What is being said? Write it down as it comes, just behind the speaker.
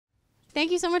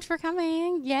Thank you so much for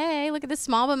coming. Yay, look at this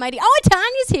small but mighty. Oh, and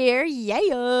Tanya's here.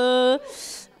 Yeah.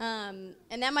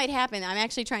 And that might happen. I'm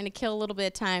actually trying to kill a little bit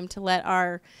of time to let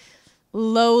our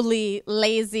lowly,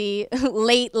 lazy,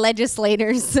 late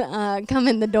legislators come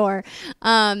in the door.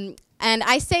 And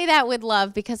I say that with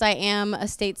love because I am a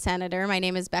state senator. My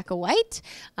name is Becca White,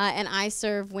 and I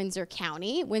serve Windsor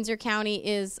County. Windsor County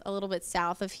is a little bit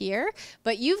south of here,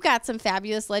 but you've got some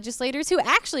fabulous legislators who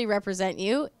actually represent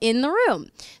you in the room.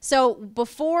 So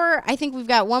before, I think we've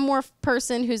got one more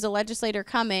person who's a legislator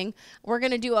coming. We're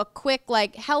going to do a quick,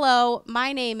 like, hello,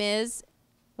 my name is,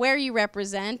 where you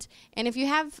represent, and if you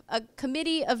have a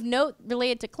committee of note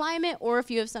related to climate, or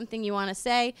if you have something you want to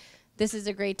say, this is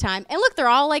a great time. And look, they're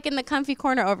all like in the comfy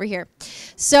corner over here.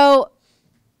 So,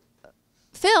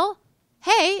 Phil,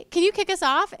 hey, can you kick us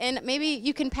off? And maybe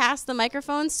you can pass the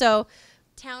microphone so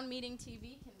Town Meeting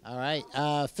TV can... All right.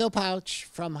 Phil Pouech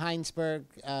from Heinsberg.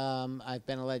 I've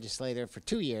been a legislator for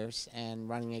 2 years and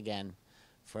running again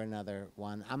for another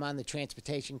one. I'm on the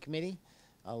Transportation Committee.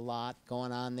 A lot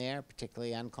going on there,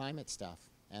 particularly on climate stuff.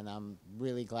 And I'm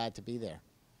really glad to be there.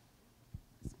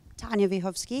 Tanya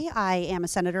Vyhovsky. I am a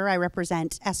senator. I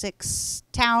represent Essex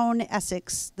Town,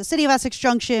 Essex, the city of Essex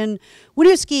Junction,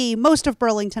 Winooski, most of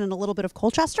Burlington, and a little bit of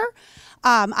Colchester.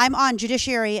 I'm on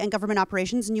Judiciary and Government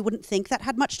Operations, and you wouldn't think that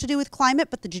had much to do with climate,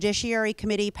 but the Judiciary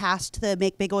Committee passed the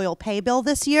Make Big Oil Pay bill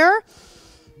this year.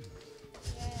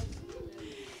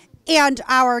 And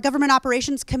our Government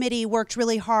Operations Committee worked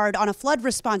really hard on a flood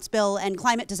response bill and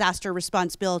climate disaster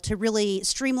response bill to really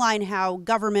streamline how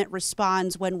government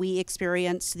responds when we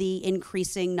experience the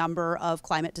increasing number of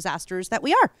climate disasters that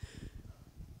we are.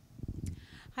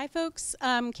 Hi folks,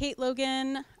 Kate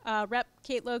Logan, Rep.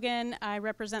 Kate Logan. I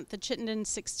represent the Chittenden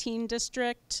 16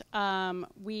 district.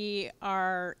 We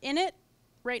are in it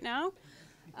right now.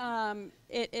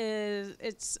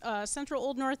 It's central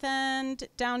Old North End,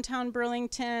 downtown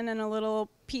Burlington, and a little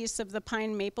piece of the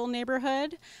Pine Maple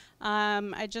neighborhood.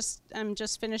 I'm just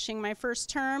finishing my first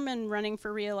term and running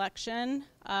for re-election.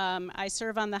 I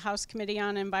serve on the House Committee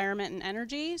on Environment and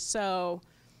Energy, so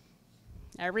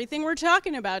everything we're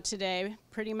talking about today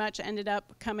pretty much ended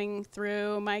up coming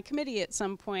through my committee at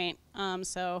some point.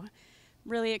 So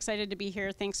really excited to be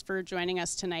here. Thanks for joining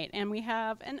us tonight. And we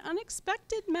have an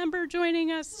unexpected member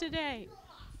joining us today. You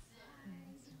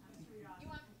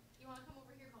want to come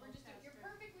over here? You're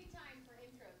perfectly timed for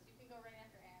intros. You can go right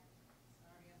after Abbey.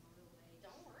 Sorry, I'm a little late.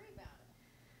 Don't worry about it.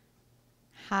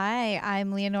 Hi,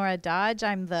 I'm Leonora Dodge.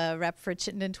 I'm the rep for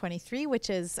Chittenden 23, which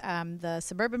is the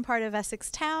suburban part of Essex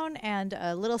Town and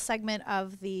a little segment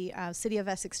of the city of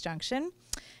Essex Junction.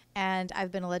 And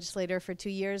I've been a legislator for 2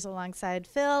 years alongside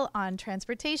Phil on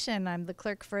transportation. I'm the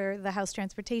clerk for the House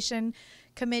Transportation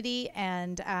Committee,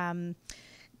 and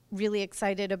really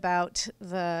excited about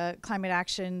the climate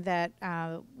action that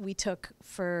we took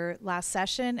for last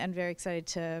session, and very excited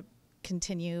to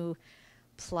continue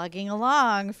plugging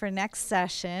along for next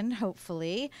session,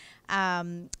 hopefully.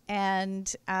 I'm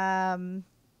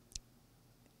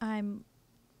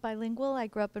bilingual. I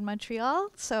grew up in Montreal,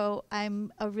 so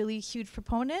I'm a really huge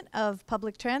proponent of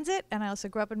public transit, and I also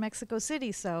grew up in Mexico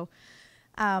City, so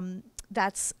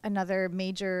that's another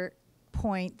major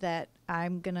point that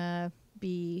I'm gonna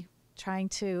be trying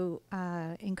to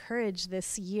encourage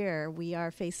this year. We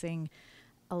are facing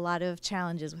a lot of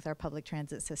challenges with our public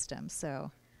transit system,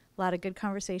 so a lot of good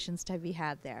conversations to be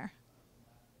had there.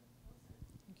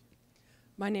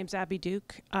 My name's Abbey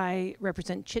Duke. I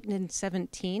represent Chittenden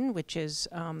 17, which is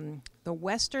the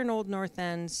western Old North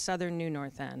End, southern New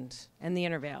North End, and the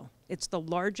Intervale. It's the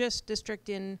largest district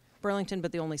in Burlington,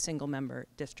 but the only single member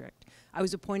district. I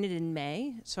was appointed in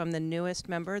May, so I'm the newest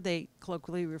member. They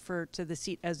colloquially refer to the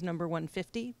seat as number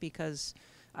 150 because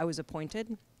I was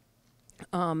appointed.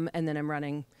 And then I'm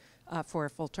running for a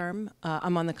full term.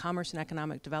 I'm on the Commerce and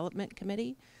Economic Development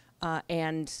Committee.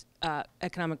 And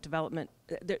economic development,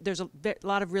 there's a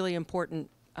lot of really important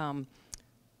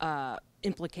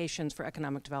implications for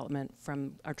economic development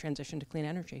from our transition to clean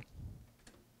energy.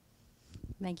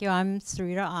 Thank you. I'm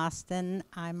Sarita Austin.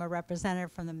 I'm a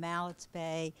representative from the Malletts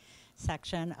Bay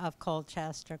section of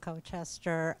Colchester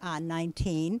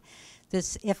 19.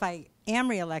 If I am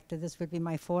reelected, this would be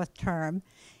my 4th term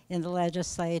in the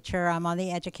legislature. I'm on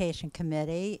the Education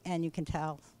Committee, and you can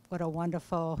tell what a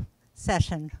wonderful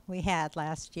session we had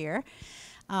last year.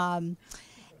 I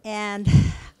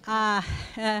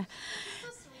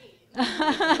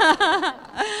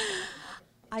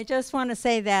just want to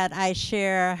say that I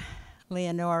share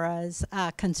Leonora's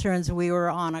concerns. We were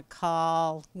on a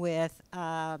call with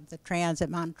the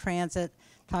Mountain Transit,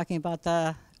 talking about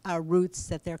the routes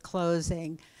that they're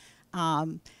closing.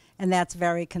 And and that's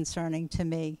very concerning to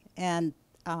me. And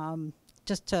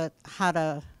just to how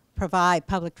to provide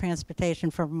public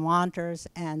transportation for Vermonters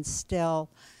and still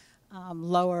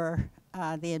lower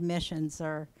the emissions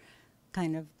are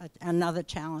kind of another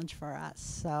challenge for us.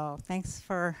 So thanks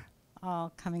for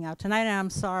all coming out tonight, and I'm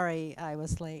sorry I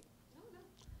was late.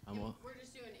 No. We're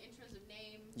just doing intros of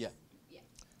names. Yeah.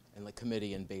 And like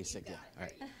committee and basic. Yeah. All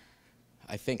right.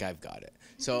 I think I've got it.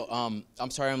 So I'm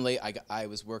sorry I'm late. I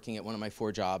was working at one of my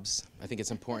 4 jobs. I think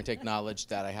it's important to acknowledge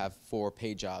that I have 4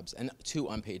 paid jobs and 2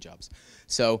 unpaid jobs.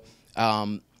 So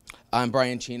I'm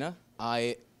Brian Cina.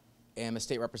 I am a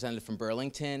state representative from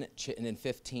Burlington, Chittenden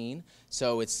 15.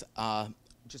 So it's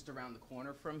just around the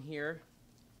corner from here,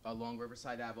 along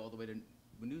Riverside Ave, all the way to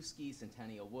Winooski,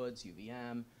 Centennial Woods,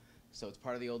 UVM. So it's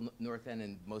part of the old North End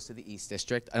and most of the East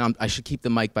District. And I should keep the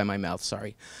mic by my mouth,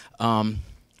 sorry.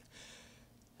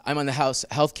 I'm on the House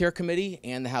Healthcare Committee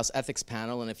and the House Ethics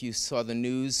Panel, and if you saw the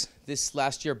news this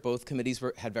last year, both committees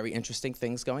had very interesting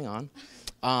things going on.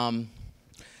 I've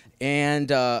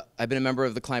been a member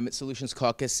of the Climate Solutions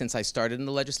Caucus since I started in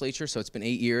the legislature, so it's been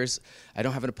 8 years. I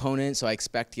don't have an opponent, so I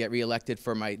expect to get reelected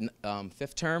for my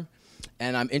 5th term.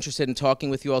 And I'm interested in talking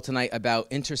with you all tonight about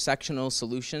intersectional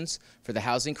solutions for the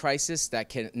housing crisis that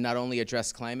can not only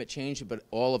address climate change, but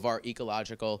all of our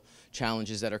ecological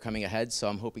challenges that are coming ahead. So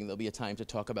I'm hoping there'll be a time to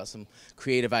talk about some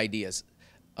creative ideas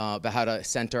about how to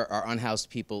center our unhoused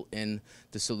people in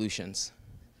the solutions.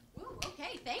 Ooh,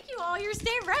 okay, thank you all your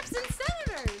state reps and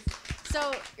senators.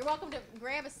 So you're welcome to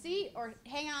grab a seat or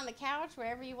hang on the couch,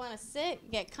 wherever you want to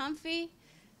sit, get comfy.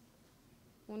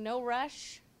 Well, no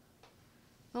rush.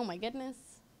 Oh my goodness.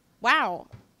 Wow.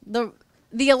 The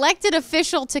elected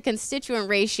official to constituent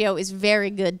ratio is very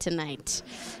good tonight.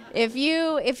 If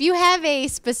you have a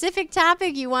specific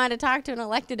topic you want to talk to an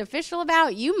elected official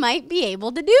about, you might be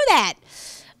able to do that.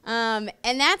 And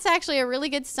that's actually a really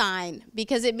good sign,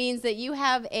 because it means that you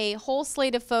have a whole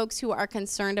slate of folks who are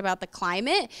concerned about the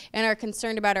climate and are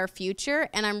concerned about our future.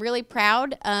 And I'm really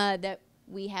proud that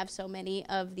we have so many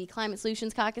of the Climate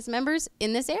Solutions Caucus members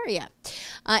in this area.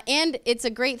 And it's a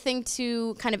great thing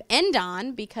to kind of end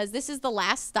on, because this is the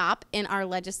last stop in our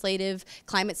Legislative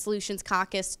Climate Solutions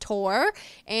Caucus tour.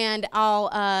 And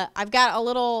I've got a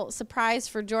little surprise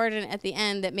for Jordan at the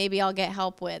end that maybe I'll get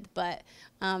help with. But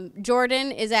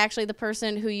Jordan is actually the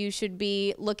person who you should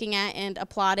be looking at and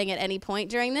applauding at any point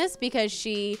during this, because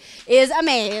she is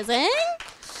amazing.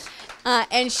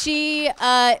 And she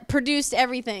produced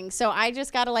everything. So I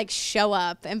just got to like show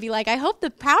up and be like, I hope the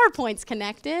PowerPoint's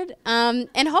connected. And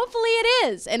hopefully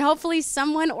it is. And hopefully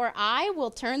someone or I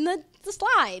will turn the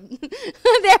slide.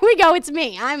 There we go. It's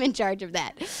me. I'm in charge of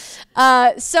that.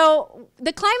 So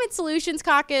the Climate Solutions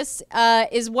Caucus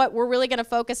is what we're really going to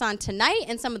focus on tonight,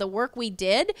 and some of the work we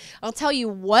did. I'll tell you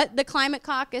what the Climate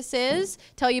Caucus is,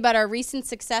 tell you about our recent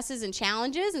successes and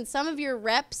challenges, and some of your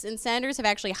reps and senators have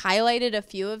actually highlighted a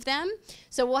few of them.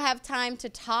 So we'll have time to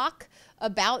talk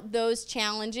about those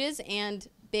challenges and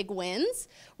big wins.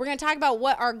 We're going to talk about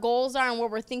what our goals are and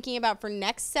what we're thinking about for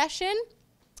next session.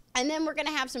 And then we're going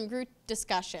to have some group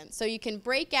discussion. So you can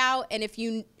break out, and if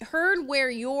you heard where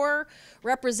your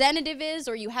representative is,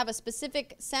 or you have a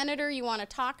specific senator you want to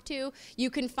talk to, you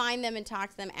can find them and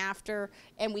talk to them after,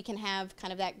 and we can have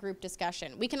kind of that group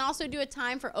discussion. We can also do a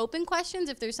time for open questions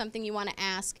if there's something you want to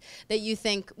ask that you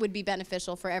think would be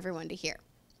beneficial for everyone to hear.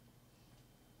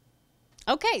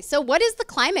 Okay, so what is the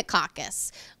Climate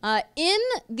Caucus? In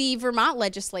the Vermont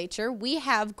legislature, we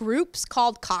have groups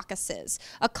called caucuses.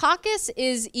 A caucus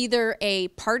is either a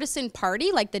partisan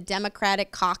party, like the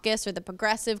Democratic Caucus or the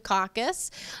Progressive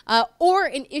Caucus, or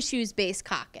an issues-based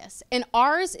caucus. And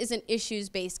ours is an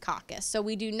issues-based caucus. So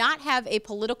we do not have a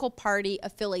political party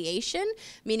affiliation,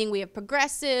 meaning we have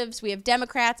progressives, we have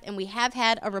Democrats, and we have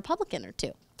had a Republican or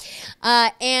two.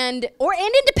 And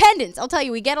independents. I'll tell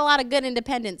you, we get a lot of good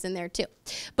independents in there too.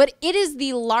 But it is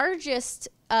the largest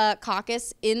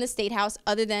caucus in the State House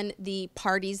other than the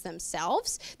parties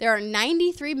themselves. There are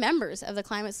 93 members of the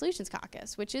Climate Solutions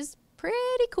Caucus, which is pretty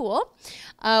cool.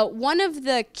 One of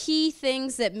the key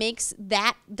things that makes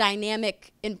that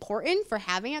dynamic important for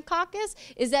having a caucus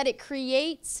is that it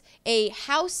creates a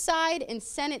House side and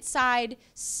Senate side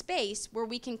space where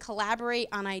we can collaborate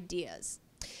on ideas.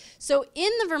 So in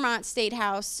the Vermont State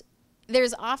House,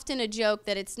 there's often a joke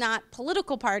that it's not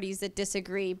political parties that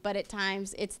disagree, but at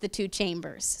times it's the two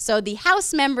chambers. So the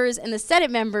House members and the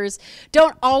Senate members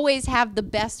don't always have the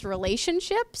best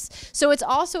relationships. So it's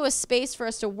also a space for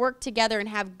us to work together and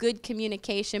have good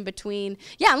communication between,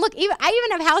 yeah, and look, I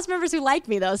even have House members who like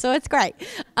me though, so it's great.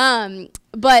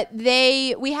 but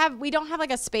we don't have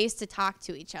like a space to talk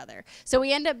to each other. So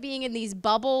we end up being in these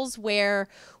bubbles where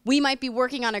we might be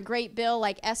working on a great bill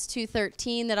like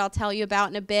S213 that I'll tell you about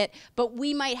in a bit, but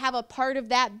we might have a part of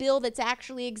that bill that's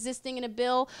actually existing in a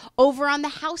bill over on the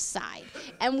House side.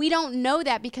 And we don't know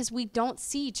that because we don't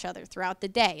see each other throughout the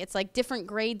day. It's like different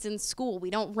grades in school.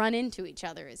 We don't run into each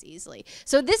other as easily.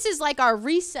 So this is like our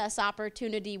recess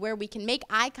opportunity where we can make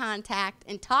eye contact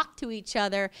and talk to each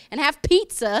other and have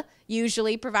pizza,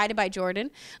 usually provided by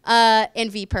Jordan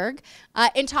and VPIRG,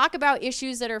 and talk about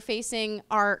issues that are facing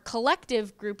our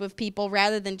collective group of people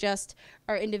rather than just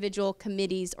our individual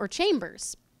committees or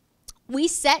chambers. We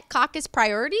set caucus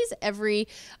priorities every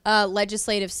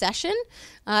legislative session.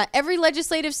 Every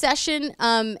legislative session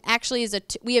actually is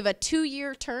we have a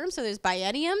 2-year term, so there's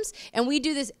bienniums, and we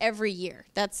do this every year.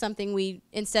 That's something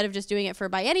instead of just doing it for a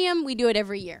biennium, we do it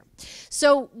every year.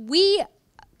 So we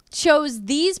chose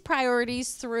these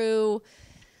priorities through,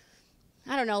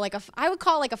 I don't know, I would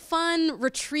call it like a fun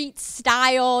retreat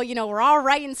style. You know, we're all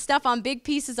writing stuff on big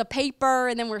pieces of paper,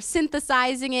 and then we're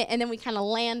synthesizing it, and then we kind of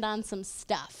land on some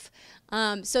stuff.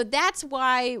 So that's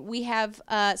why we have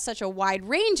such a wide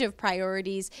range of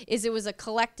priorities, is it was a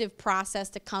collective process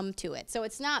to come to it. So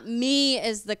it's not me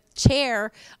as the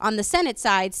chair on the Senate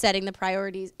side setting the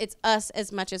priorities, it's us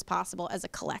as much as possible as a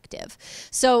collective.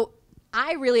 So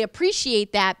I really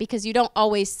appreciate that because you don't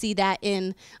always see that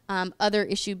in other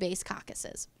issue-based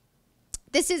caucuses.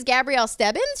 This is Gabrielle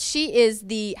Stebbins. She is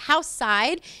the House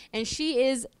side, and she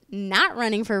is not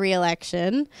running for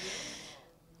re-election,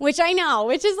 which I know,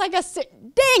 which is like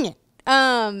dang it.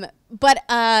 But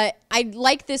I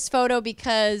like this photo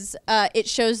because it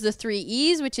shows the 3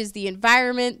 E's, which is the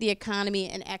environment, the economy,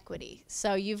 and equity.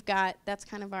 So that's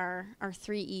kind of our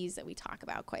 3 E's that we talk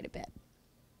about quite a bit.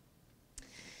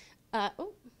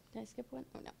 Oh, did I skip one?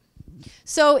 Oh, no.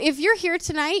 So if you're here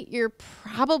tonight, you're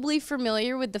probably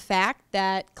familiar with the fact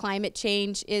that climate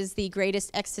change is the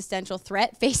greatest existential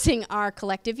threat facing our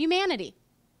collective humanity,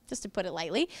 just to put it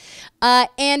lightly.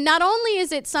 And not only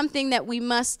is it something that we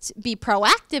must be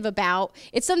proactive about,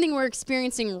 it's something we're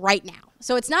experiencing right now.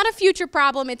 So it's not a future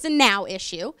problem, it's a now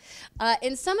issue.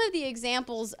 And some of the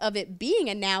examples of it being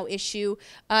a now issue,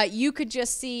 you could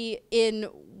just see in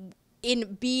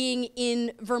being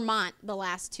in Vermont the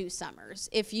last 2 summers.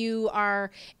 If you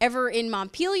are ever in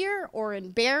Montpelier or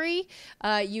in Barrie,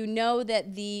 you know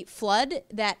that the flood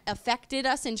that affected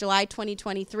us in July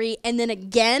 2023, and then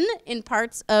again in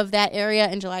parts of that area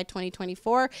in July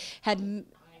 2024, had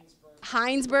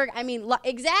Heinsberg. I mean,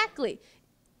 exactly.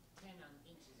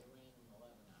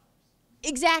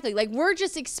 Exactly. Like, we're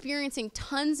just experiencing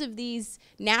tons of these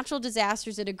natural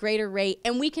disasters at a greater rate,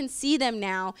 and we can see them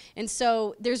now. And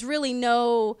so there's really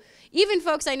no, even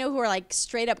folks I know who are like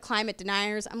straight up climate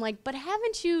deniers, I'm like, but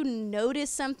haven't you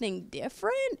noticed something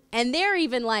different? And they're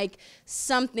even like,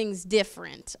 something's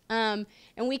different. And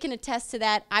we can attest to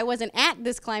that. I wasn't at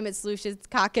this Climate Solutions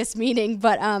Caucus meeting,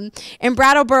 but in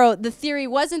Brattleboro, the theory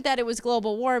wasn't that it was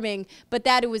global warming, but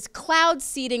that it was cloud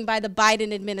seeding by the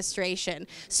Biden administration.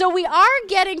 So we are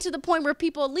getting to the point where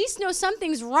people at least know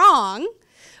something's wrong,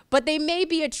 but they may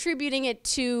be attributing it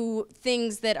to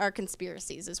things that are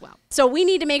conspiracies as well. So we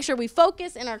need to make sure we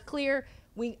focus and are clear.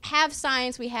 We have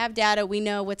science, we have data, we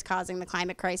know what's causing the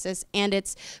climate crisis, and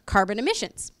it's carbon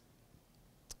emissions.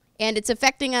 And it's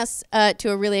affecting us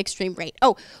to a really extreme rate.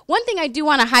 Oh, one thing I do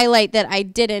want to highlight that I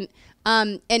didn't,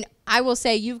 and I will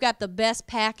say you've got the best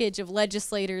package of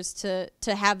legislators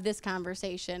to have this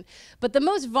conversation, but the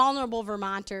most vulnerable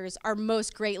Vermonters are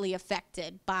most greatly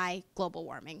affected by global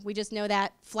warming. We just know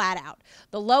that flat out.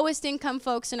 The lowest income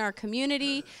folks in our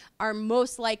community are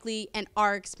most likely and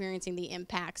are experiencing the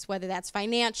impacts, whether that's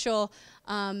financial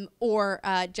or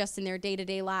just in their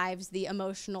day-to-day lives, the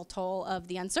emotional toll of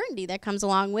the uncertainty that comes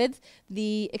along with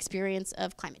the experience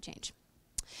of climate change.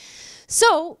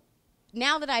 So,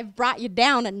 now that I've brought you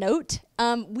down a note,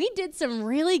 we did some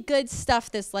really good stuff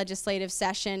this legislative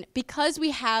session because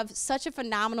we have such a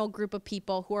phenomenal group of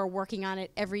people who are working on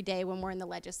it every day when we're in the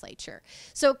legislature.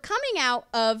 So coming out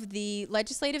of the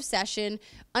legislative session,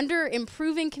 under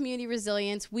improving community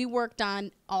resilience, we worked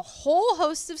on a whole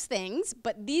host of things,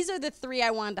 but these are the 3 I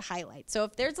wanted to highlight. So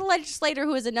if there's a legislator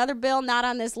who has another bill not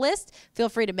on this list, feel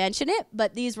free to mention it,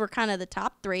 but these were kind of the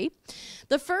top 3.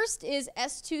 The first is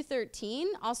S213,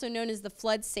 also known as the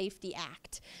Flood Safety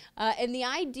Act. And the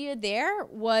idea there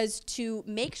was to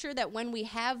make sure that when we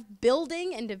have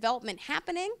building and development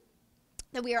happening,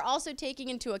 that we are also taking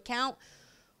into account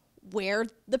where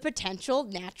the potential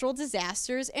natural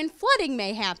disasters and flooding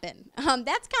may happen.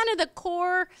 That's kind of the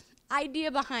core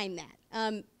idea behind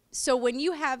that. So when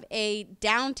you have a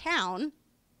downtown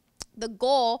The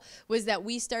goal was that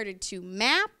we started to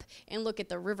map and look at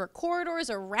the river corridors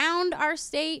around our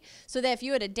state so that if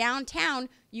you had a downtown,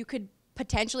 you could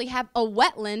potentially have a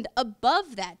wetland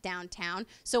above that downtown.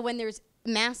 So when there's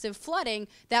massive flooding,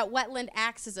 that wetland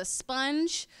acts as a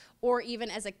sponge or even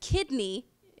as a kidney,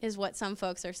 is what some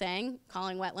folks are saying,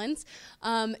 calling wetlands,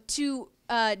 to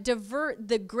divert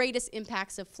the greatest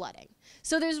impacts of flooding.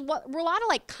 So there's a lot of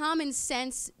like common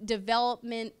sense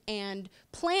development and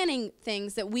planning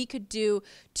things that we could do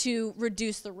to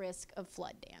reduce the risk of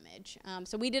flood damage.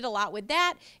 So we did a lot with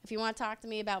that. If you want to talk to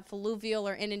me about fluvial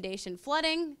or inundation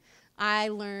flooding, I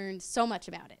learned so much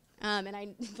about it. And I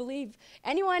believe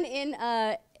anyone in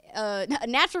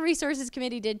Natural Resources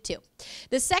Committee did too.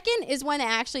 The second is one that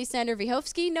actually Senator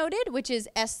Vyhovsky noted, which is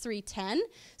S310.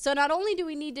 So not only do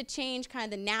we need to change kind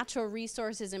of the natural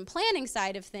resources and planning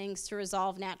side of things to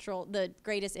resolve the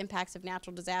greatest impacts of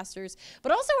natural disasters,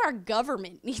 but also our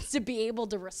government needs to be able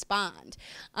to respond.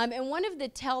 And one of the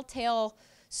telltale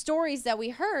stories that we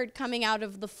heard coming out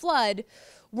of the flood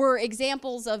were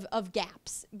examples of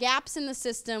gaps in the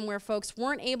system where folks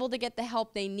weren't able to get the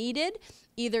help they needed,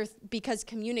 either because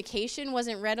communication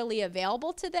wasn't readily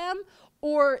available to them,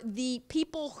 or the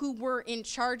people who were in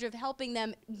charge of helping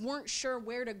them weren't sure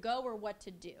where to go or what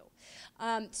to do.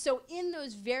 So in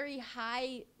those very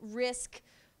high risk,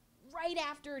 right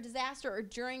after a disaster or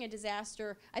during a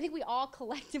disaster, I think we all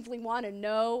collectively want to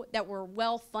know that we're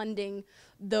well funding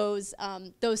those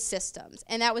systems.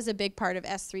 And that was a big part of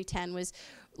S310, was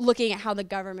looking at how the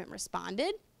government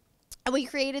responded. And we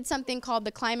created something called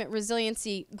the Climate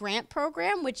Resiliency Grant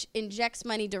Program, which injects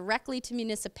money directly to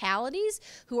municipalities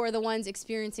who are the ones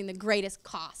experiencing the greatest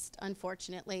cost,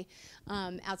 unfortunately,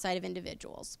 outside of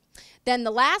individuals. Then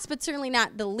the last, but certainly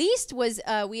not the least, was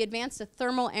we advanced a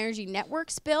thermal energy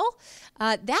networks bill.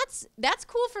 That's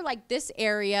cool for like this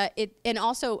area and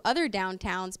also other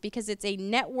downtowns, because it's a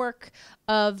network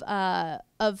of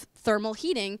thermal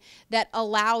heating that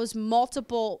allows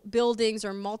multiple buildings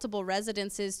or multiple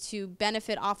residences to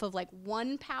benefit off of like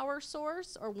one power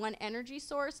source or one energy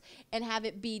source and have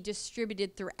it be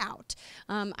distributed throughout.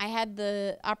 I had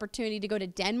the opportunity to go to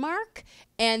Denmark,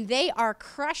 and they are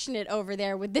crushing it over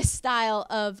there with this style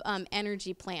of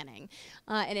energy planning.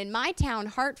 And in my town,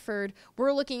 Hartford,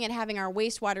 we're looking at having our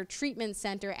wastewater treatment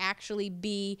center actually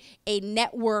be a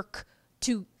network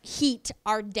to heat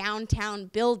our downtown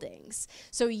buildings.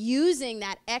 So using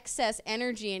that excess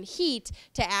energy and heat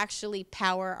to actually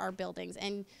power our buildings.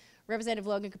 And Representative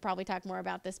Logan could probably talk more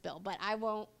about this bill, but I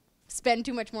won't spend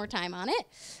too much more time on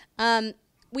it.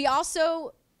 We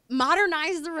also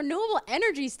modernized the renewable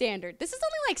energy standard. This is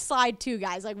only like slide 2,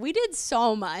 guys. Like, we did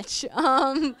so much.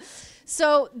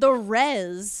 So the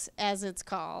RES, as it's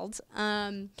called,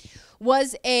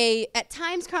 was a at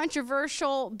times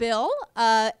controversial bill,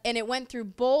 and it went through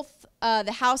both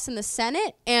the House and the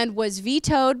Senate and was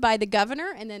vetoed by the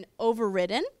governor and then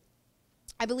overridden.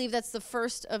 I believe that's the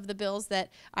first of the bills that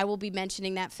I will be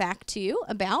mentioning that fact to you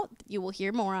about. You will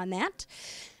hear more on that.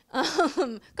 A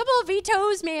couple of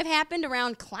vetoes may have happened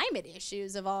around climate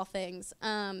issues, of all things.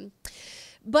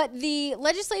 But the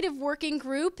legislative working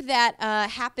group that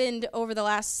happened over the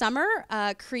last summer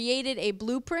created a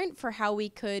blueprint for how we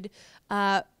could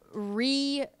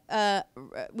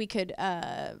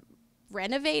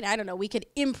renovate, I don't know, we could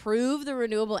improve the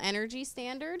renewable energy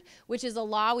standard, which is a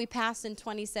law we passed in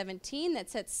 2017 that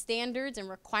sets standards and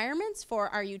requirements for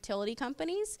our utility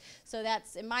companies. So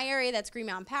that's, in my area, that's Green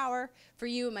Mountain Power. For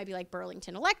you, it might be like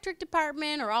Burlington Electric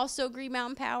Department or also Green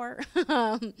Mountain Power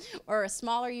or a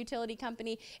smaller utility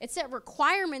company. It set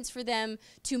requirements for them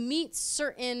to meet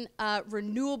certain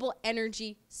renewable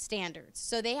energy standards.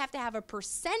 So they have to have a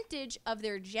percentage of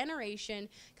their generation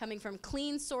coming from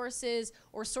clean sources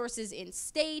or sources in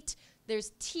state.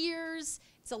 There's tiers.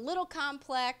 It's a little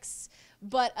complex,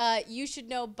 but you should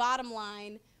know, bottom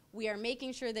line, we are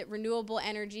making sure that renewable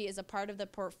energy is a part of the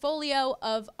portfolio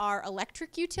of our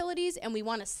electric utilities, and we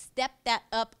want to step that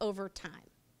up over time.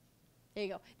 There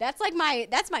you go. That's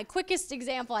my quickest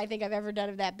example I think I've ever done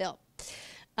of that bill.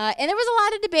 And there was a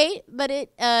lot of debate, but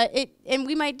and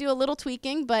we might do a little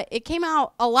tweaking, but it came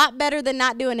out a lot better than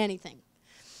not doing anything.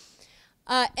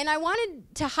 And I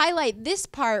wanted to highlight this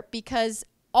part because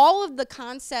all of the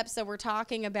concepts that we're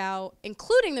talking about,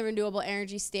 including the renewable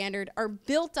energy standard, are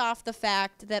built off the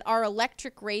fact that our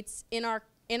electric rates in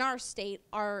our state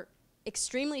are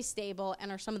extremely stable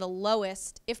and are some of the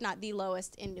lowest, if not the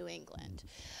lowest, in New England.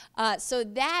 So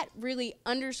that really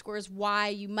underscores why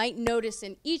you might notice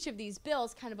in each of these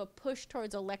bills kind of a push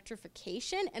towards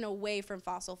electrification and away from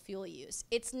fossil fuel use.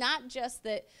 It's not just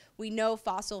that we know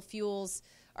fossil fuels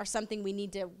are something we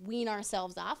need to wean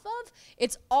ourselves off of,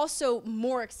 it's also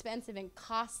more expensive and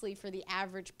costly for the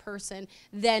average person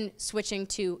than switching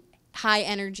to high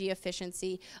energy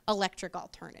efficiency electric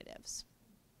alternatives.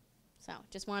 So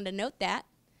just wanted to note that.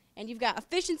 And you've got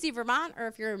Efficiency Vermont, or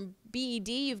if you're in BED,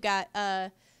 you've got,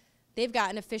 they've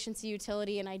got an efficiency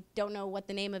utility, and I don't know what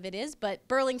the name of it is, but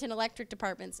Burlington Electric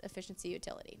Department's efficiency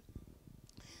utility.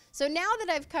 So now that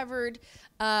I've covered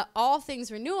all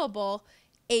things renewable,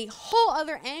 a whole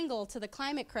other angle to the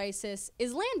climate crisis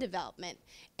is land development.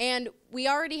 And we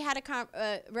already had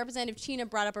Representative Cina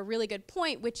brought up a really good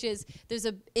point, which is there's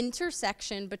an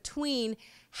intersection between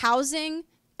housing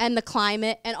and the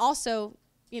climate, and also,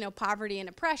 you know, poverty and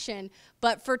oppression.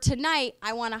 But for tonight,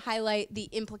 I want to highlight the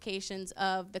implications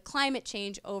of the climate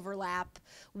change overlap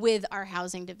with our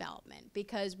housing development,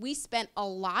 because we spent a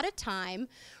lot of time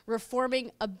reforming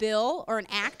a bill or an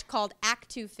act called Act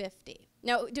 250.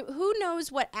 Now, who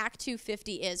knows what Act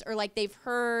 250 is, or like they've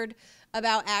heard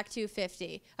about Act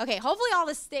 250? Okay, hopefully all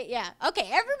the state, yeah. Okay,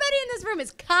 everybody in this room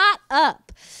is caught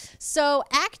up. So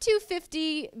Act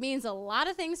 250 means a lot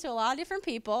of things to a lot of different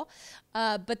people,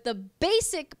 but the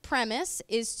basic premise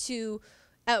is to,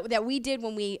 that we did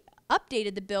when we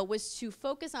updated the bill, was to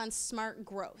focus on smart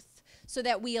growth, so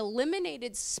that we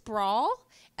eliminated sprawl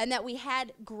and that we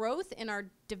had growth in our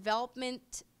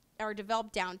development, our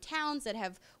developed downtowns that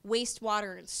have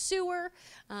wastewater and sewer,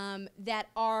 that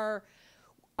our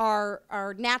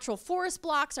natural forest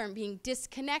blocks aren't being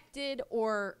disconnected,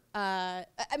 or I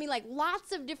mean, like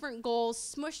lots of different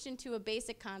goals smushed into a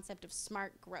basic concept of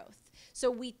smart growth.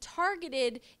 So we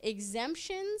targeted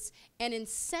exemptions and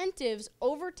incentives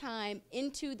over time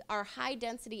into our high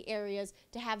density areas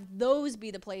to have those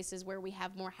be the places where we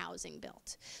have more housing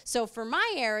built. So for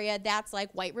my area, that's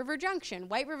like White River Junction.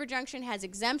 White River Junction has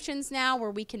exemptions now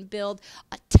where we can build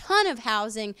a ton of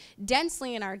housing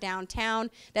densely in our downtown.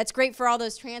 That's great for all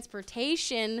those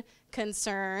transportation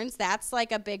concerns. That's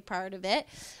like a big part of it.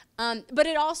 But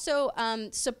it also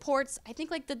supports, I think,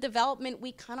 like the development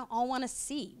we kind of all want to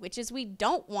see, which is we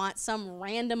don't want some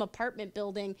random apartment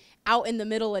building out in the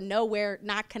middle of nowhere,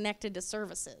 not connected to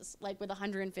services, like with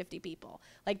 150 people.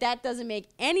 Like that doesn't make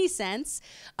any sense.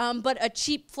 But a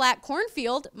cheap, flat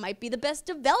cornfield might be the best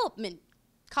development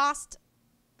cost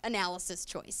analysis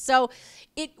choice. So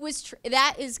it was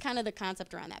that is kind of the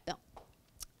concept around that bill.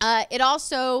 It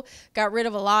also got rid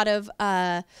of a lot of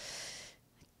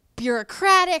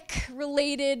bureaucratic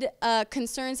related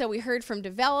concerns that we heard from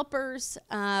developers,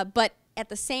 but at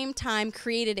the same time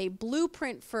created a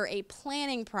blueprint for a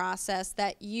planning process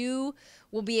that you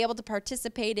will be able to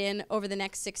participate in over the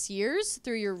next 6 years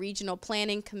through your regional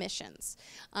planning commissions.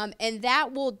 And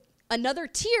that will, another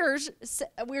tiers,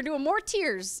 we're doing more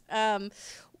tiers.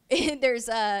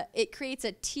 It creates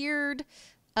a tiered,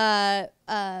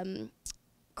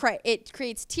 it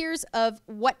creates tiers of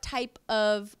what type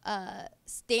of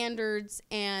standards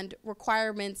and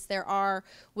requirements there are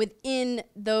within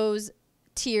those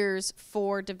tiers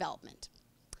for development.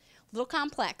 A little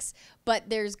complex, but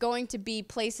there's going to be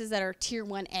places that are tier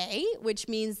 1A, which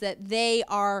means that they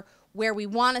are where we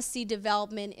want to see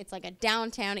development. It's like a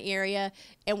downtown area,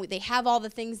 and they have all the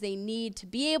things they need to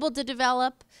be able to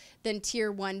develop. Then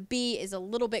tier 1B is a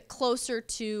little bit closer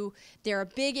to, they're a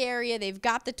big area, they've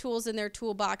got the tools in their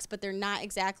toolbox, but they're not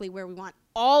exactly where we want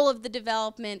all of the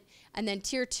development. And then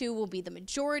tier 2 will be the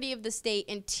majority of the state,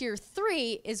 and tier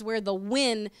 3 is where the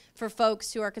win for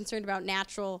folks who are concerned about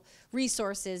natural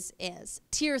resources is.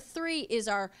 Tier 3 is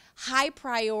our high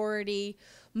priority,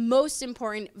 most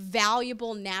important,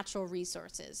 valuable natural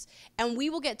resources. And we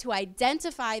will get to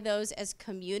identify those as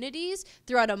communities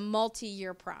throughout a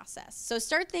multi-year process. So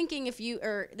start thinking,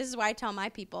 this is why I tell my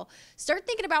people, start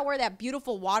thinking about where that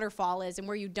beautiful waterfall is and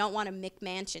where you don't want a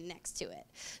McMansion next to it.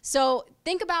 So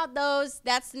think about those.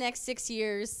 That's the next 6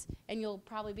 years, and you'll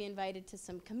probably be invited to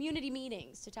some community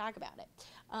meetings to talk about it.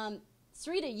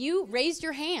 Sarita, you raised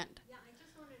your hand. Yeah, I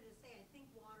just wanted to say, I think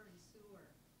water and sewer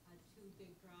are two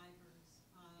big drivers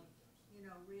of,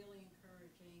 really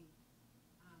encouraging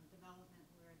development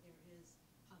where there is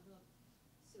public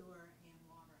sewer and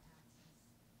water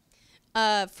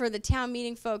access. For the town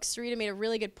meeting folks, Sarita made a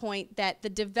really good point that the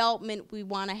development we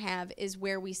want to have is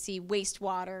where we see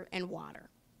wastewater and water.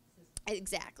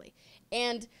 Exactly.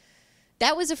 And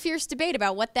that was a fierce debate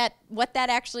about what that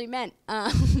actually meant.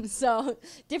 So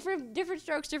different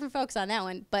strokes, different folks on that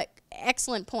one, but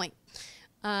excellent point.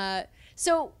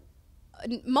 So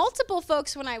multiple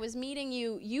folks, when I was meeting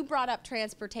you brought up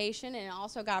transportation, and it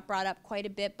also got brought up quite a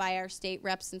bit by our state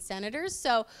reps and senators.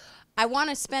 So I want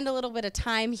to spend a little bit of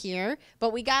time here,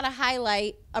 but we got to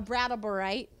highlight a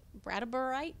Brattleboroite,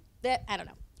 that, I don't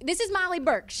know. this is Molly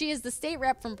Burke. She is the state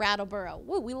rep from Brattleboro.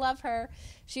 Woo, we love her.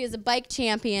 She is a bike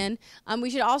champion. We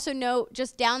should also note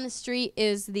just down the street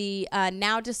is the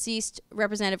now deceased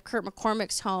Representative Kurt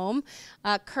McCormick's home.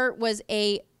 Kurt was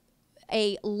a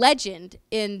legend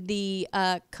in the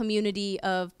community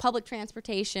of public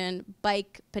transportation,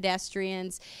 bike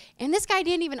pedestrians, and this guy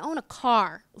didn't even own a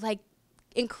car. Like,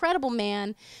 incredible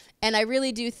man, and I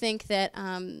really do think that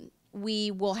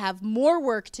we will have more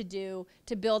work to do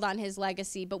to build on his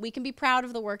legacy, but we can be proud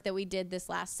of the work that we did this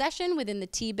last session within the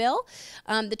T-bill.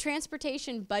 The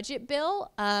transportation budget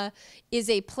bill is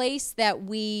a place that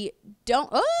we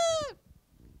don't,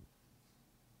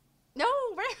 no,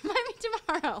 remind me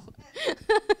tomorrow.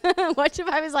 What if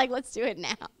I was like, let's do it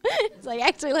now? It's like,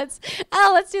 actually, let's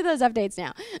do those updates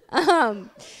now.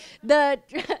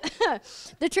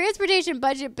 The transportation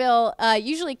budget bill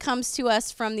usually comes to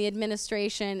us from the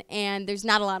administration, and there's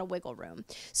not a lot of wiggle room.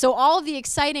 So all of the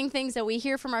exciting things that we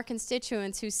hear from our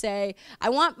constituents who say, I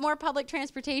want more public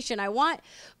transportation, I want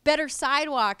better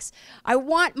sidewalks, I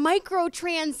want micro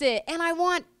transit, and I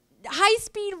want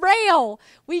high-speed rail.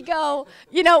 We go,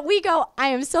 I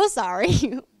am so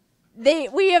sorry.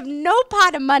 We have no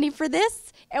pot of money for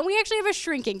this, and we actually have a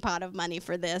shrinking pot of money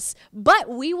for this, but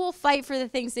we will fight for the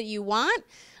things that you want.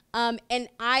 And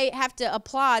I have to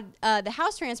applaud the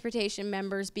House transportation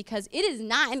members, because it is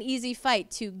not an easy fight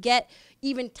to get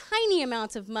even tiny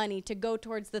amounts of money to go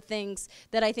towards the things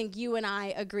that I think you and I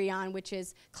agree on, which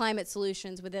is climate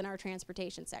solutions within our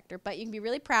transportation sector. But you can be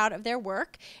really proud of their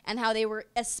work and how they were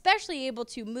especially able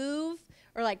to move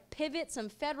or like pivot some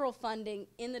federal funding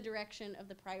in the direction of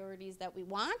the priorities that we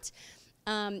want.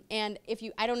 And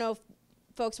I don't know if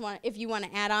folks if you want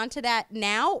to add on to that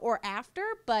now or after,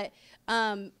 but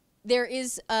there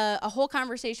is a whole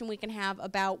conversation we can have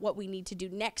about what we need to do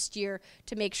next year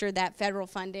to make sure that federal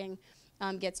funding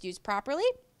gets used properly.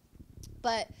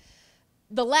 But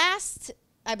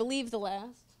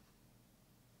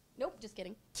nope, just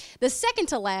kidding. The second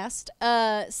to last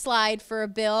slide for a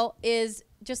bill is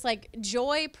just like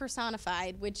joy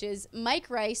personified, which is Mike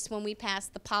Rice when we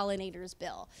passed the Pollinators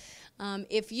bill.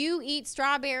 If you eat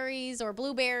strawberries or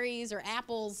blueberries or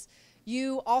apples,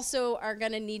 you also are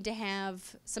going to need to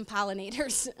have some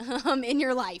pollinators in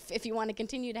your life if you want to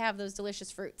continue to have those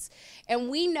delicious fruits. And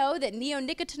we know that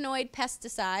neonicotinoid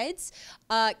pesticides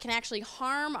can actually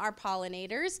harm our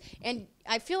pollinators. And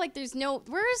I feel like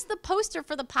where's the poster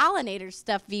for the pollinator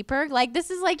stuff, VPIRG? Like, this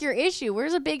is like your issue.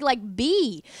 Where's a big, like,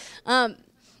 bee?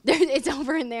 It's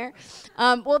over in there.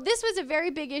 Well, this was a very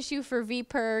big issue for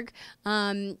VPIRG.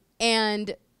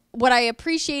 And what I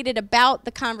appreciated about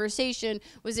the conversation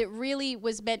was it really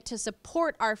was meant to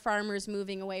support our farmers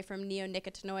moving away from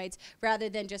neonicotinoids rather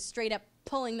than just straight up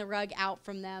pulling the rug out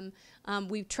from them.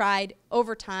 We've tried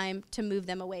over time to move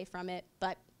them away from it,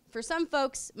 but for some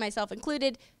folks, myself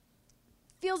included,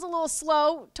 feels a little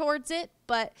slow towards it,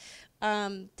 but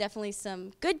definitely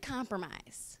some good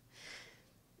compromise.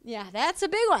 Yeah, that's a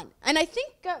big one. And I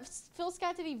think Phil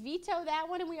Scott, did he veto that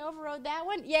one and we overrode that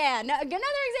one? Yeah, another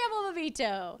example of a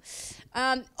veto.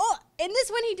 And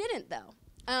this one he didn't,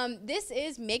 though. This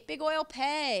is Make Big Oil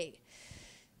Pay.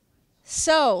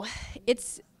 So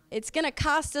it's going to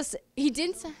cost us. He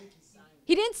didn't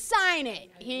sign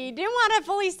it. He didn't want to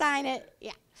fully sign it.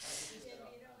 Yeah.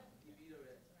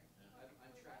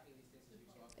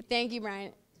 Thank you,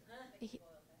 Brian.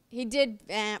 He did.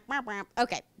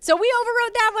 Okay, so we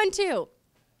overrode that one too.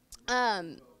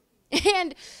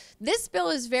 And this bill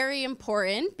is very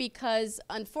important because,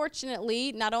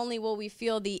 unfortunately, not only will we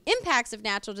feel the impacts of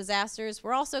natural disasters,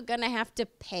 we're also going to have to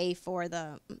pay for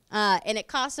them. And it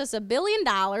costs us $1 billion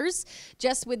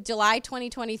just with July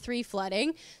 2023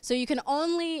 flooding. So you can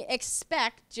only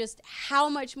expect just how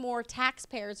much more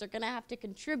taxpayers are going to have to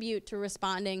contribute to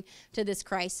responding to this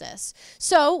crisis.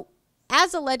 So,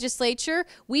 as a legislature,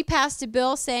 we passed a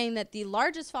bill saying that the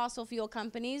largest fossil fuel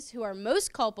companies who are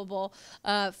most culpable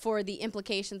for the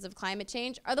implications of climate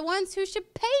change are the ones who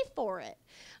should pay for it.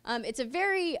 It's a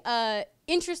very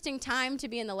interesting time to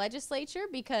be in the legislature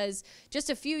because just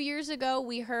a few years ago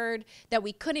we heard that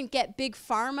we couldn't get big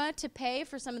pharma to pay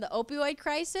for some of the opioid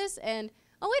crisis, and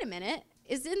oh, wait a minute,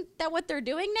 isn't that what they're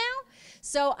doing now?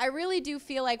 So I really do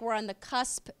feel like we're on the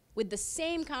cusp with the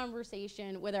same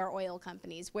conversation with our oil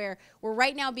companies, where we're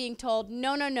right now being told,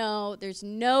 no, there's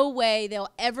no way they'll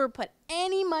ever put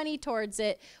any money towards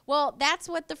it. Well, that's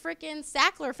what the frickin'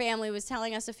 Sackler family was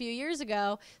telling us a few years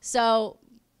ago. So,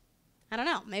 I don't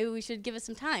know, maybe we should give it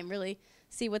some time, really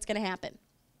see what's gonna happen.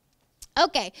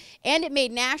 Okay, and it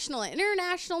made national and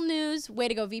international news. Way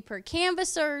to go, VPIRG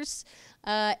canvassers.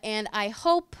 And I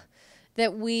hope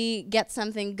that we get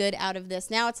something good out of this.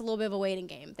 Now it's a little bit of a waiting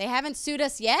game. They haven't sued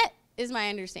us yet, is my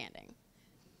understanding.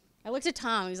 I looked at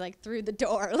Tom. He's like through the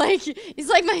door. Like he's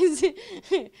like,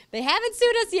 they haven't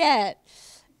sued us yet.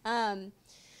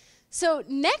 So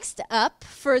next up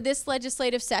for this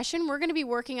legislative session, we're going to be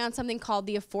working on something called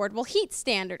the Affordable Heat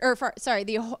Standard,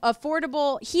 the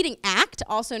Affordable Heating Act,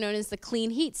 also known as the Clean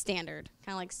Heat Standard.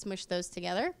 Kind of like smush those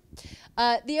together.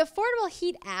 The Affordable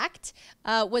Heat Act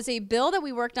was a bill that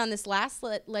we worked on this last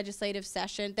legislative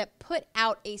session that put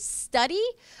out a study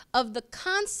of the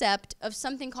concept of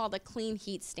something called a clean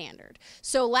heat standard.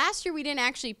 So last year we didn't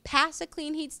actually pass a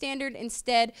clean heat standard.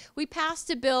 Instead, we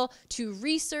passed a bill to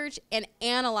research and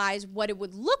analyze what it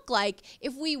would look like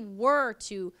if we were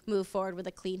to move forward with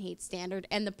a clean heat standard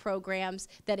and the programs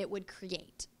that it would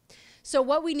create. So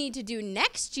what we need to do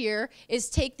next year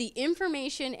is take the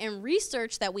information and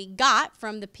research that we got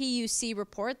from the PUC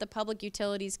report, the Public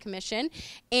Utilities Commission,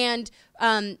 and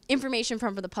information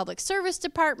from the Public Service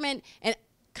Department, and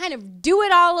kind of do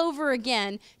it all over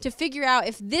again to figure out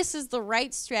if this is the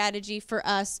right strategy for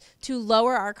us to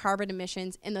lower our carbon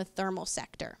emissions in the thermal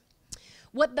sector.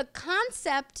 What the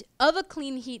concept of a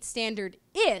clean heat standard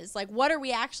is, like what are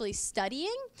we actually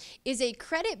studying, is a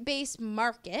credit-based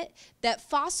market that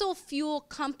fossil fuel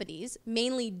companies,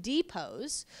 mainly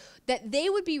depots, that they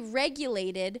would be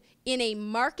regulated in a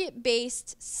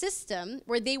market-based system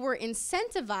where they were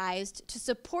incentivized to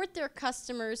support their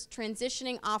customers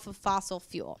transitioning off of fossil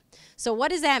fuel. So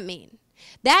what does that mean?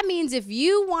 That means if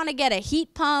you want to get a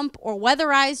heat pump or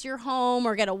weatherize your home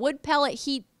or get a wood pellet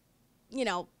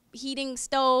heating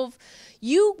stove,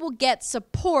 you will get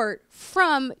support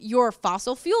from your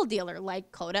fossil fuel dealer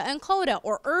like Coda and Coda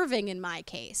or Irving in my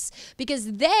case,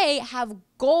 because they have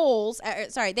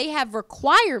they have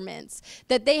requirements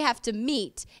that they have to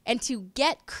meet, and to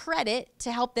get credit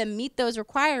to help them meet those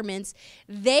requirements,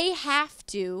 they have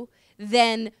to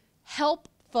then help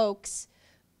folks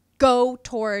go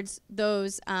towards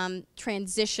those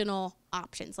transitional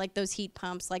options, like those heat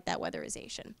pumps, like that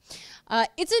weatherization.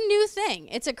 It's a new thing.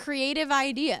 It's a creative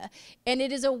idea. And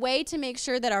it is a way to make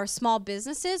sure that our small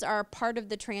businesses are a part of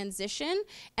the transition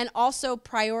and also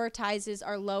prioritizes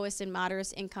our lowest and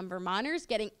moderate income Vermonters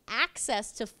getting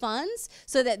access to funds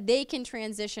so that they can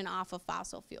transition off of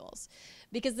fossil fuels.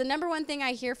 Because the number one thing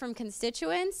I hear from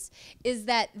constituents is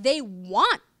that they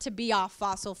want to be off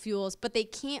fossil fuels, but they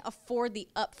can't afford the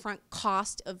upfront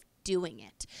cost of doing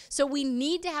it. So we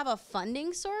need to have a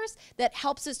funding source that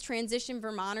helps us transition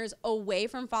Vermonters away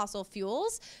from fossil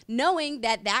fuels, knowing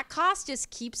that that cost just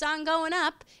keeps on going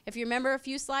up. If you remember a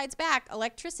few slides back,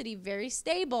 electricity, very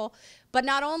stable, but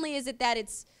not only is it that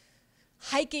it's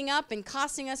hiking up and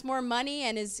costing us more money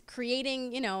and is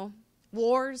creating,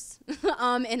 wars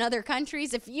in other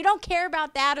countries. If you don't care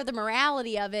about that or the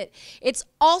morality of it, it's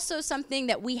also something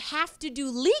that we have to do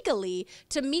legally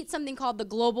to meet something called the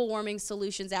Global Warming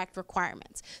Solutions Act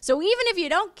requirements. So even if you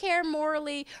don't care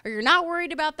morally, or you're not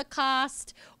worried about the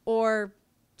cost, or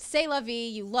c'est la vie,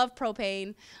 you love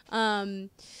propane,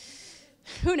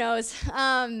 who knows,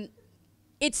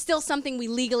 it's still something we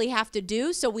legally have to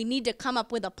do, so we need to come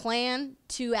up with a plan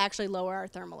to actually lower our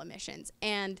thermal emissions.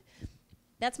 And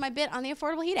that's my bit on the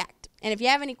Affordable Heat Act. And if you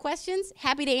have any questions,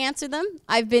 happy to answer them.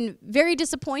 I've been very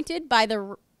disappointed by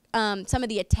the some of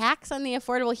the attacks on the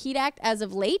Affordable Heat Act as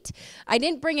of late. I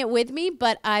didn't bring it with me,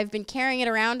 but I've been carrying it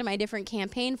around to my different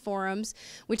campaign forums,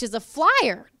 which is a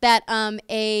flyer that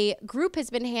a group has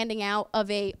been handing out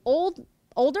of a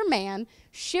older man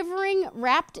shivering,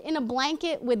 wrapped in a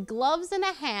blanket with gloves and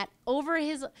a hat over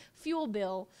his fuel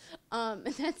bill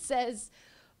that says,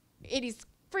 it is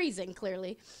freezing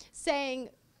clearly, saying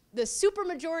the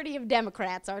supermajority of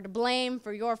Democrats are to blame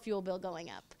for your fuel bill going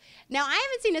up. Now, I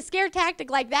haven't seen a scare tactic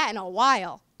like that in a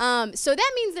while. So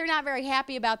that means they're not very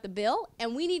happy about the bill,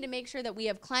 and we need to make sure that we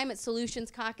have Climate Solutions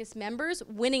Caucus members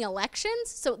winning elections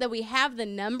so that we have the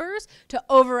numbers to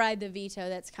override the veto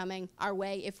that's coming our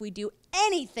way if we do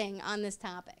anything on this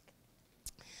topic.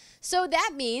 So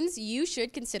that means you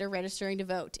should consider registering to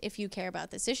vote if you care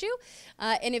about this issue.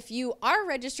 And if you are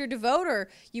registered to vote or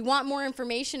you want more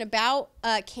information about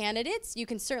candidates, you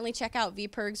can certainly check out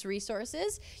VPIRG's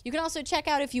resources. You can also check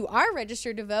out, if you are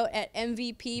registered to vote, at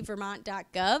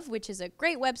mvpvermont.gov, which is a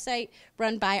great website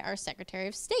run by our Secretary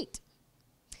of State.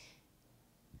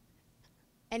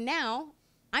 And now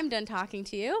I'm done talking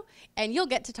to you, and you'll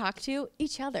get to talk to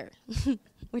each other,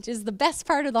 which is the best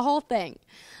part of the whole thing.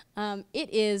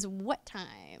 It is what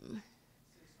time?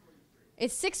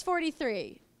 It's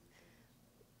 6:43.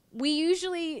 we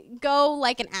usually go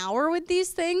like an hour with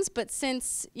these things, but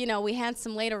since, you know, we had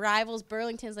some late arrivals,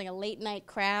 Burlington's like a late night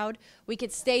crowd, we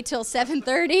could stay till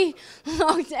 7:30. Okay, maybe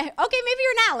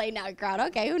you're not a late night crowd.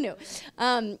 Okay, who knew?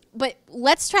 But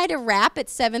let's try to wrap at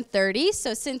 7:30.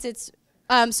 So since it's,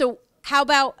 so how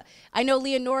about, I know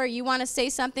Leonora, you want to say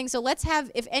something. So let's have,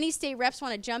 if any state reps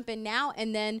want to jump in now,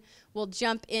 and then we'll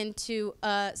jump into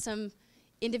some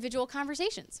individual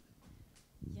conversations.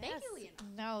 Yes. Thank you, Leonora.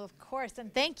 No, of course.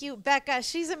 And thank you, Becca.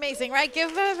 She's amazing, right?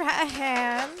 Give her a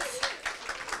hand.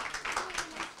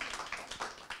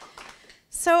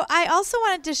 So I also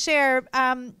wanted to share,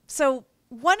 so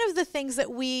one of the things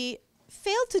that we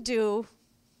failed to do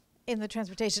in the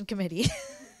Transportation Committee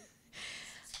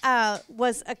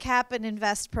was a cap and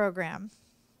invest program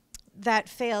that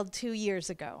failed 2 years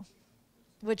ago,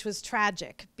 which was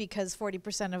tragic because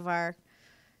 40% of our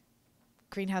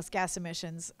greenhouse gas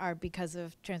emissions are because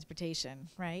of transportation,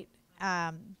 right?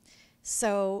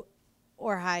 So,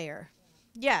 or higher.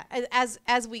 Yeah,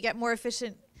 as we get more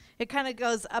efficient, it kind of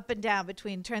goes up and down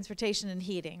between transportation and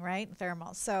heating, right?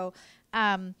 Thermal. So,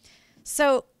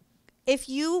 so if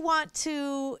you want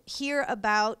to hear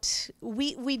about,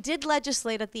 we did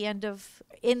legislate at the end of,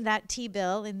 in that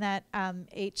T-bill, in that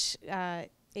H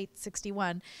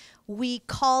 861, we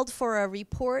called for a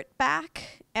report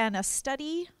back and a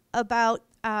study about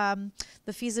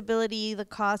the feasibility, the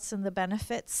costs, and the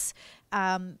benefits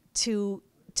to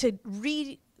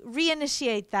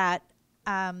reinitiate that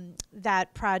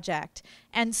project.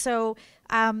 And so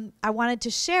I wanted to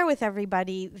share with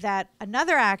everybody that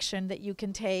another action that you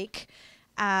can take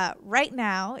right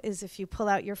now is if you pull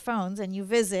out your phones and you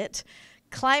visit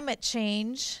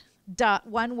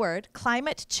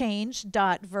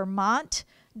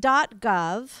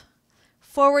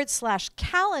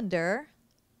climatechange.vermont.gov/calendar.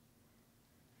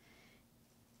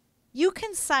 You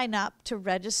can sign up to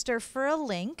register for a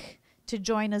link to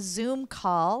join a Zoom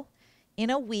call in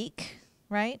a week,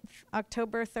 right?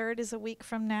 October 3rd is a week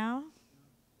from now.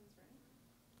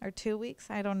 Or 2 weeks.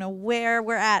 I don't know where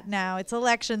we're at now. It's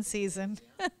election season.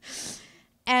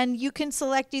 And you can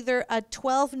select either a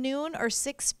 12 noon or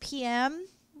 6 p.m.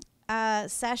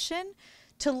 Session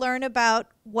to learn about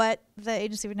what the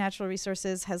Agency for Natural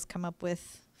Resources has come up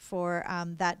with for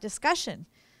that discussion.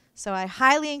 So I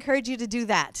highly encourage you to do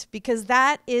that because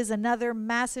that is another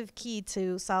massive key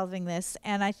to solving this.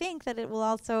 And I think that it will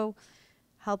also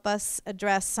help us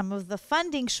address some of the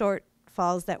funding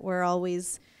shortfalls that we're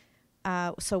always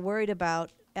so worried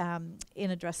about in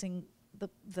addressing the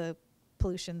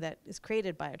pollution that is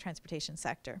created by our transportation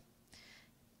sector.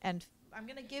 And I'm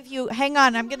going to give you, hang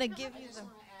on, I'm going to give you the.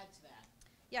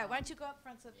 Yeah, why don't you go up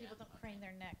front so that people don't crane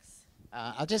their necks.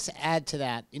 I'll just add to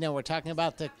that. You know, we're talking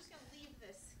about the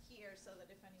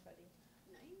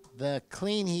the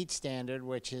clean heat standard,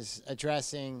 which is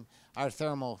addressing our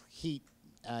thermal heat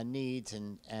needs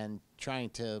and trying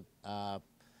to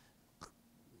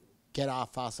get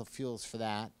off fossil fuels for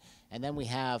that. And then we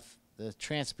have the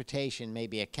transportation,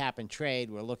 maybe a cap and trade.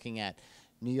 We're looking at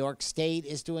New York State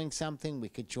is doing something. We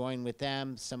could join with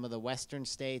them, some of the western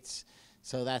states.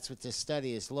 So that's what this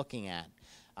study is looking at.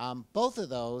 Both of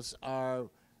those are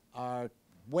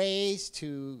ways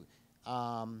to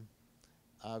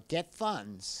get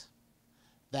funds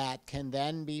that can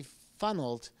then be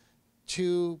funneled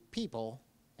to people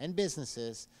and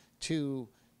businesses to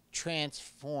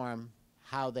transform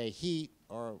how they heat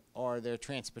or their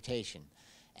transportation.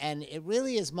 And it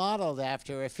really is modeled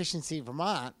after Efficiency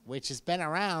Vermont, which has been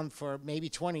around for maybe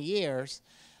 20 years.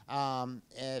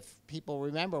 If people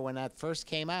remember when that first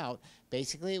came out,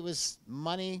 basically it was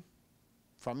money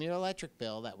from your electric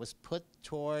bill that was put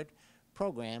toward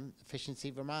program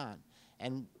Efficiency Vermont.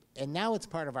 And now it's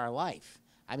part of our life.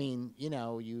 I mean, you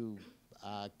know, you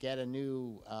get a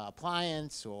new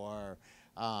appliance or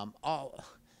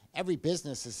every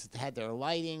business has had their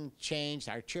lighting changed.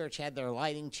 Our church had their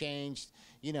lighting changed,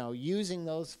 you know, using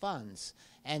those funds.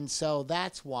 And so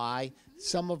that's why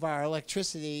some of our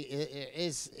electricity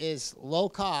is low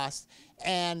cost,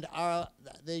 and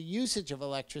the usage of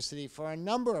electricity for a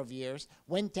number of years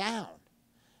went down.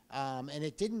 And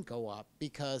it didn't go up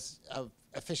because of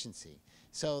efficiency.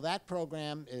 So that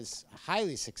program is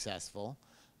highly successful.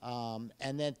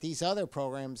 And that these other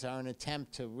programs are an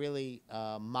attempt to really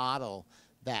model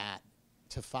that,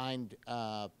 to find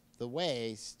the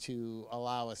ways to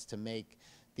allow us to make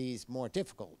these more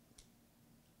difficult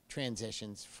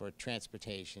transitions for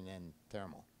transportation and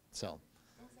thermal. So,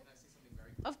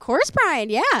 of course, Brian.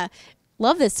 Yeah,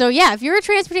 love this. So yeah, if you're a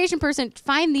transportation person,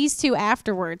 find these two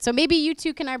afterwards. So maybe you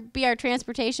two can be our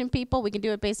transportation people. We can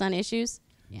do it based on issues.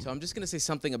 Yeah. So I'm just going to say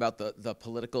something about the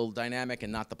political dynamic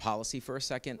and not the policy for a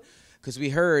second, because we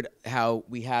heard how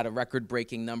we had a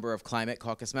record-breaking number of Climate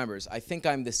Caucus members. I think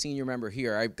I'm the senior member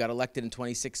here. I got elected in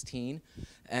 2016,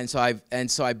 and so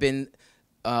I've been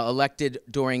elected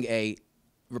during a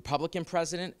Republican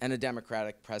president and a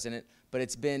Democratic president, but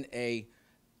it's been a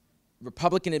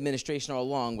Republican administration all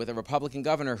along with a Republican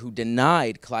governor who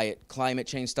denied climate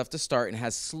change stuff to start and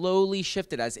has slowly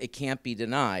shifted as it can't be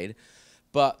denied.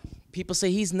 But people say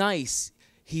he's nice.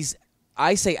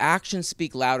 I say actions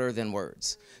speak louder than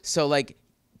words. So like,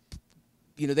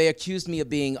 you know, they accused me of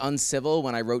being uncivil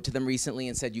when I wrote to them recently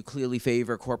and said, you clearly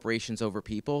favor corporations over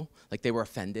people. Like they were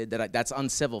offended that's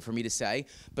uncivil for me to say.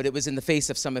 But it was in the face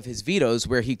of some of his vetoes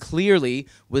where he clearly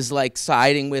was like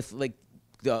siding with like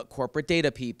the corporate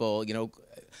data people, you know,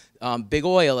 big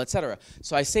oil, et cetera.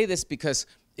 So I say this because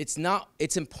it's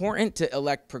important to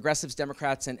elect progressives,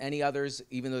 Democrats, and any others,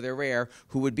 even though they're rare,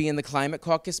 who would be in the Climate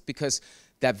Caucus, because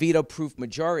that veto-proof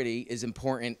majority is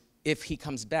important if he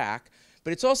comes back.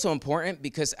 But it's also important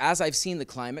because as I've seen the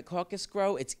Climate Caucus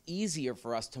grow, it's easier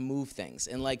for us to move things.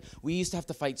 And like, we used to have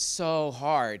to fight so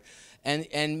hard.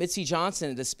 And Mitzi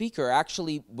Johnson, the speaker,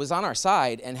 actually was on our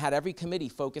side and had every committee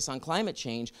focus on climate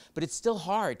change, but it's still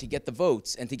hard to get the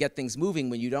votes and to get things moving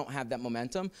when you don't have that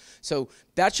momentum. So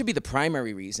that should be the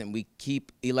primary reason we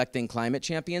keep electing climate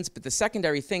champions. But the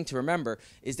secondary thing to remember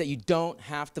is that you don't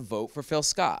have to vote for Phil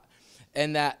Scott.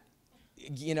 And that,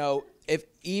 you know,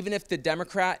 even if the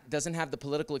Democrat doesn't have the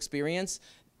political experience,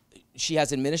 she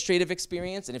has administrative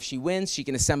experience, and if she wins, she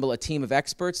can assemble a team of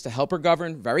experts to help her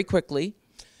govern very quickly.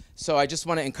 So I just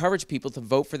want to encourage people to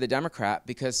vote for the Democrat,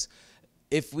 because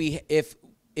if we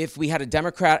had a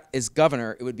Democrat as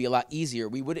governor, it would be a lot easier.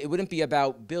 It wouldn't be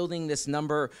about building this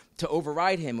number to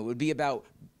override him. It would be about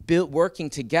working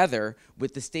together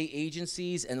with the state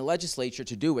agencies and the legislature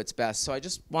to do what's best. So I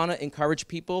just want to encourage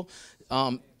people.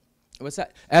 What's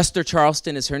that? Esther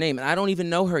Charleston is her name, and I don't even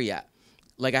know her yet.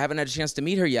 Like, I haven't had a chance to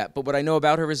meet her yet, but what I know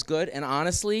about her is good. And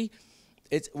honestly,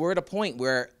 we're at a point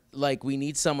where, like, we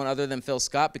need someone other than Phil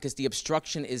Scott, because the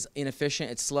obstruction is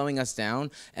inefficient. It's slowing us down,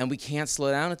 and we can't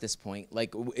slow down at this point.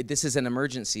 Like, this is an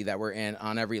emergency that we're in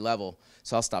on every level.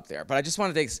 So I'll stop there. But I just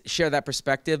wanted to share that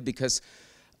perspective, because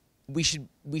we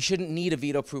shouldn't need a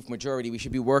veto-proof majority. We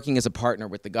should be working as a partner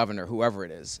with the governor, whoever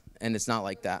it is, and it's not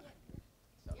like that.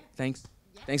 So, thanks.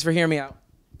 Thanks for hearing me out.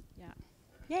 Yeah.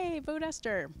 Yay, vote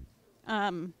Esther.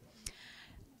 I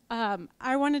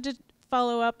wanted to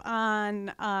follow up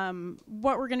on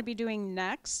what we're going to be doing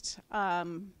next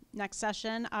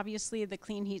session. Obviously, the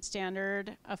Clean Heat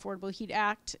Standard, Affordable Heat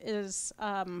Act is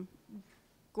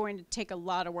going to take a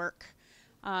lot of work.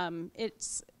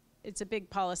 It's a big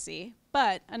policy.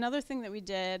 But another thing that we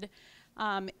did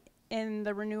in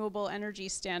the Renewable Energy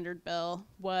Standard Bill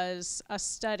was a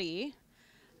study,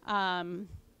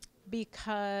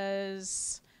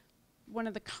 because one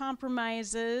of the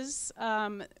compromises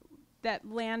that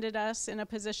landed us in a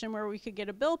position where we could get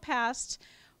a bill passed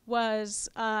was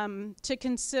to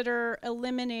consider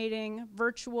eliminating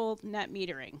virtual net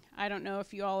metering. I don't know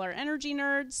if you all are energy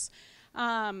nerds.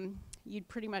 You'd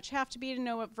pretty much have to be to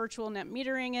know what virtual net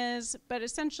metering is, but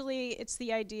essentially it's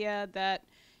the idea that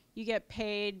you get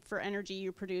paid for energy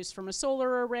you produce from a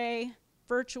solar array.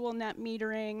 Virtual net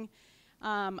metering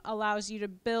allows you to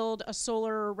build a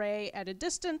solar array at a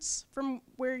distance from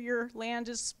where your land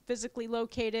is physically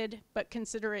located, but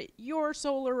consider it your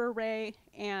solar array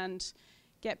and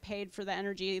get paid for the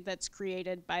energy that's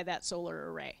created by that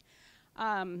solar array.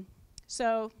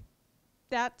 So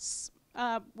that's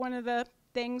one of the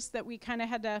things that we kind of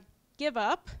had to give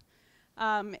up.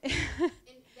 And it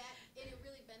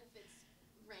really benefits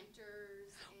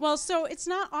renters. Well, so it's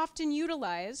not often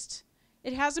utilized.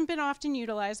 It hasn't been often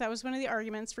utilized. That was one of the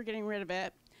arguments for getting rid of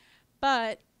it.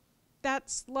 But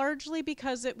that's largely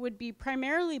because it would be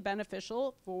primarily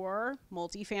beneficial for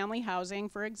multifamily housing,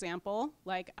 for example.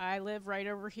 Like, I live right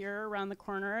over here around the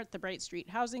corner at the Bright Street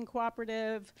Housing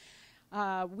Cooperative.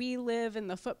 We live in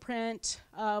the footprint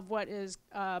of what is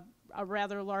a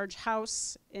rather large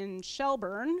house in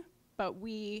Shelburne, but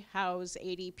we house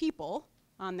 80 people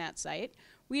on that site.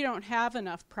 We don't have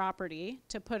enough property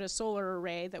to put a solar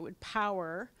array that would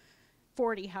power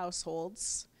 40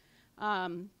 households.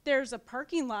 There's a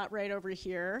parking lot right over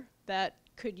here that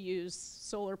could use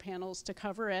solar panels to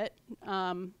cover it,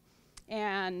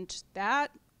 and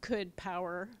that could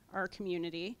power our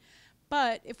community.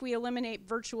 But if we eliminate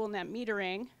virtual net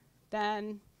metering,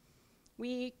 then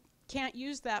we can't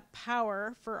use that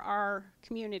power for our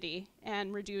community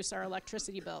and reduce our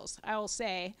electricity bills. I will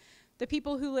say, the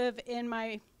people who live in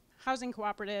my housing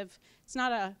cooperative, it's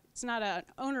not an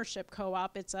ownership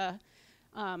co-op, it's a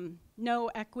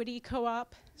no equity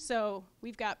co-op. So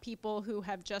we've got people who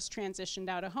have just transitioned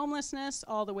out of homelessness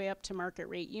all the way up to market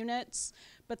rate units.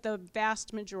 But the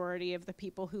vast majority of the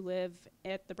people who live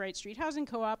at the Bright Street Housing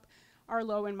Co-op are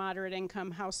low and moderate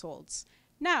income households.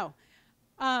 Now,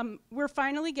 we're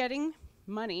finally getting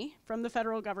money from the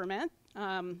federal government,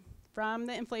 from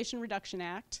the Inflation Reduction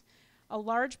Act. A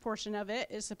large portion of it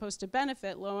is supposed to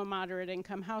benefit low and moderate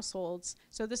income households.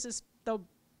 So this is the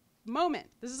moment.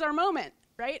 This is our moment,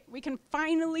 right? We can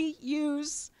finally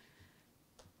use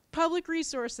public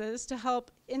resources to help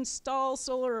install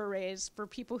solar arrays for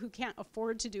people who can't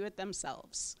afford to do it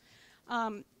themselves.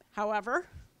 However,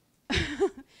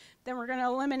 then we're going to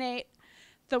eliminate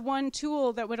the one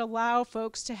tool that would allow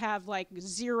folks to have like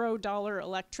 $0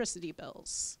 electricity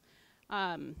bills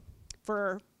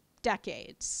for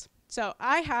decades. So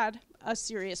I had a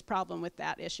serious problem with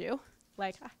that issue,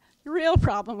 like a real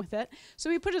problem with it. So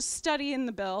we put a study in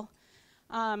the bill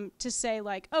to say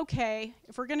like, okay,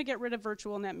 if we're gonna get rid of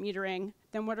virtual net metering,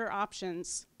 then what are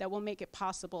options that will make it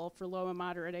possible for low and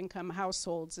moderate income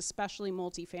households, especially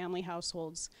multifamily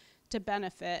households, to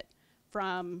benefit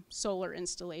from solar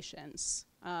installations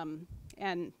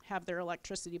and have their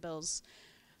electricity bills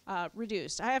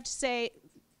reduced. I have to say,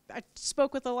 I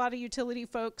spoke with a lot of utility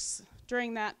folks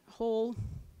during that whole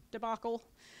debacle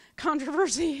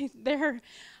controversy there,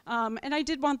 and I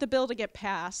did want the bill to get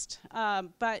passed,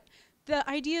 but the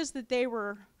ideas that they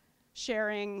were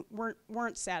sharing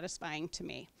weren't satisfying to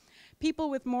me. People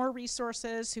with more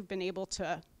resources who've been able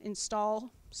to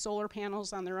install solar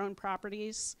panels on their own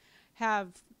properties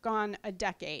have gone a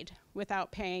decade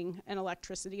without paying an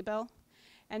electricity bill.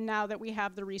 And now that we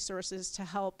have the resources to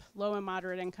help low and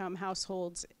moderate income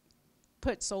households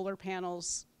put solar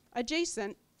panels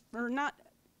adjacent, or not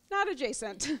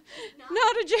adjacent,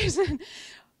 not adjacent,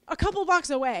 a couple blocks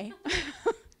away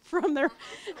from their,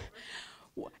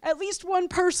 at least one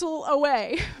parcel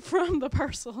away from the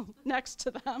parcel next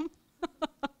to them.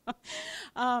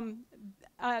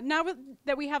 Now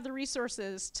that we have the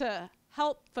resources to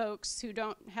help folks who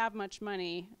don't have much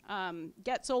money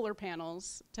get solar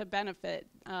panels to benefit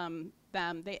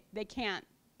them, they can't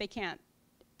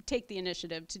take the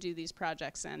initiative to do these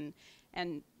projects and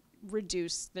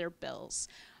reduce their bills.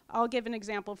 I'll give an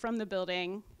example from the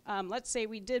building. Let's say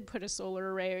we did put a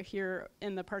solar array here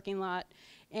in the parking lot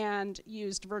and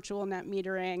used virtual net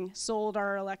metering, sold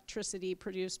our electricity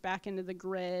produced back into the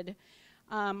grid.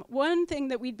 One thing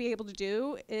that we'd be able to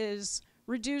do is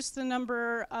reduce the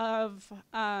number of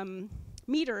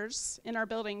meters in our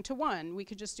building to one. We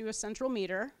could just do a central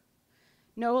meter,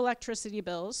 no electricity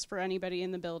bills for anybody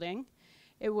in the building.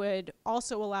 It would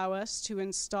also allow us to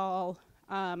install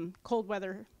cold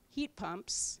weather heat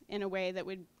pumps in a way that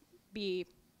would be,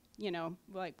 you know,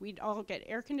 like we'd all get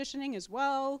air conditioning as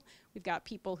well. We've got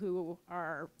people who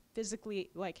are physically,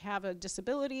 like, have a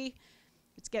disability.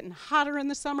 It's getting hotter in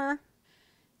the summer.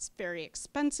 It's very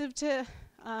expensive to,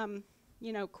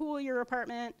 you know, cool your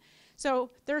apartment.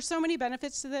 So there are so many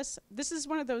benefits to this. This is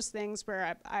one of those things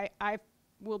where I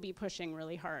will be pushing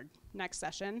really hard next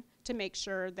session to make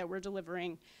sure that we're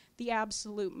delivering the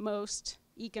absolute most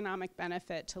economic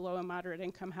benefit to low and moderate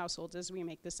income households as we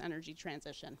make this energy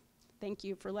transition. Thank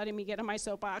you for letting me get on my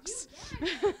soapbox.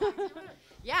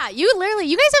 Yeah, you guys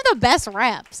have the best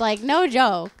reps, like no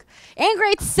joke. And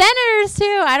great senators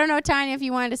too. I don't know, Tanya, if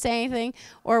you wanted to say anything,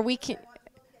 or we can.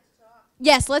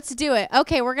 Yes, let's do it.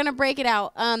 Okay, we're gonna break it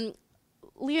out.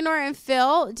 Leonora and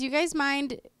Phil, do you guys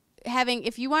mind having,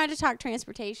 if you wanted to talk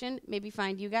transportation, maybe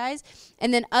find you guys,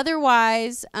 and then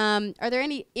otherwise, are there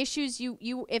any issues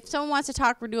you if someone wants to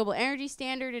talk renewable energy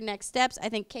standard and next steps? I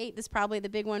think Kate, this is probably the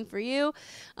big one for you.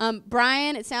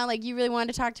 Brian, it sounded like you really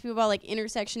wanted to talk to people about like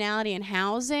intersectionality and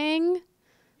housing. Yeah,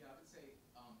 I would say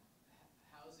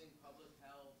housing, public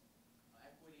health,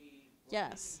 equity.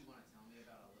 Yes. You want to tell me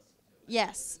about, I'll listen to it.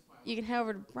 Yes, you can head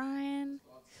over to Brian,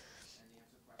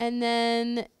 and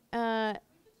then.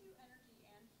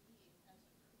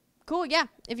 Cool, yeah.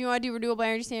 If you want to do renewable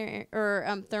energy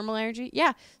or thermal energy,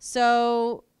 yeah.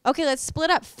 So, okay, let's split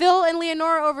up. Phil and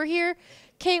Leonora over here,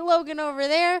 Kate Logan over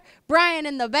there, Brian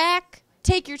in the back.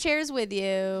 Take your chairs with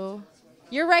you.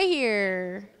 You're right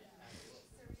here.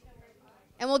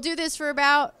 And we'll do this for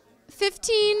about 10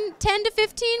 to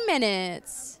 15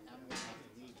 minutes.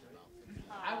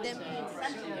 I would say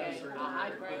a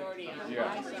high priority on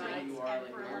my side,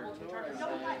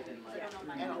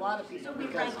 and a lot of people,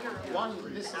 because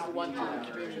this is the one through the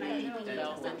community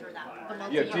development.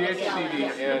 Yeah, DHCD,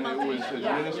 and it was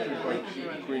administered by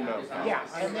Green Mountain Power. Yeah,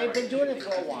 and they've been doing it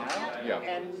for a while. Yeah.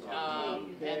 And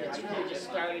it's really just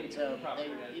starting to,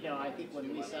 I think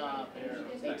when we saw,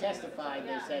 they testified,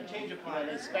 they said,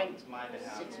 they spent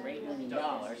 $6 or $8 million,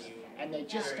 and they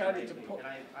just started to put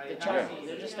the charging,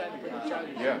 they're just starting to put the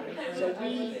charging. Yeah. So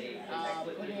we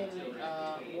put in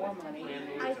more money.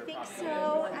 I think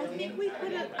so. I think we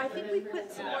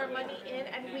put some more money in,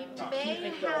 and we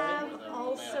may have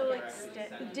also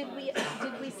did we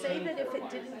say that if it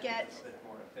didn't get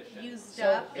used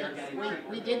up?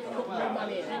 We did put more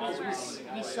money in because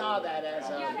we saw that as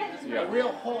a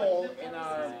real hole in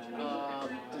our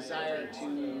desire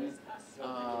to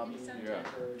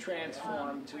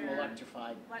transform to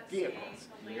electrified vehicles.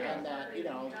 And that,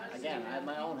 again, I have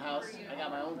my own house, I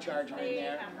got my own charger in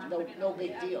there, no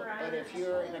big deal. But if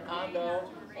you're in a condo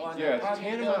or in an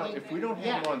apartment building, if we don't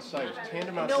have them on site, it's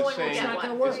tantamount No to one- saying, it's not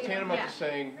gonna work. it's tantamount to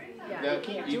saying that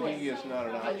can't EV do it. is not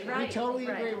an option. we totally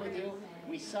agree with you.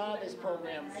 We saw this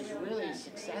program is really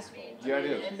successful. Yeah, it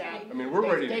is. In that I mean, we're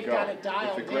ready to they've go. got it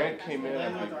dialed If the grant in. came in,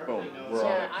 I'd be, boom, we're So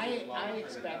on it. I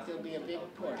expect there'll be a big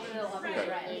push,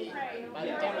 certainly by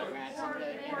the Democrats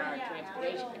in our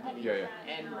transportation committee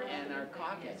and our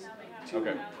caucus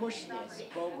to push this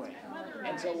program.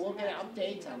 And so we'll get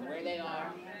updates on where they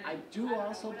are. I do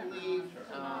also believe,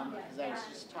 because I was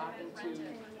just talking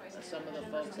to some of the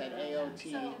folks at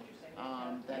AOT,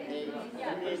 that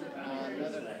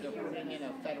they're putting in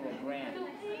a federal grant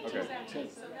to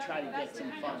try to get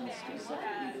some funds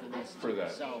specifically for this. For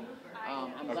that. So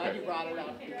I'm glad you brought it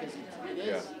up because it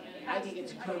is. I think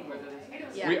it's critical.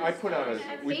 I put out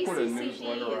we put a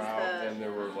newsletter out, and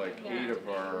there were like 8 of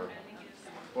our,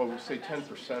 well, we'll say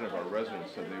 10% of our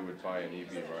residents said they would buy an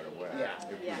EV right away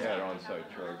if we had on-site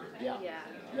chargers.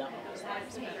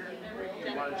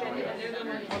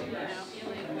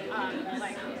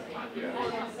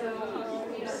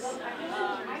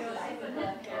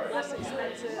 Less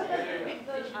expensive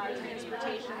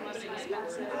transportation, less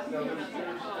expensive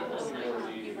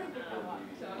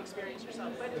experience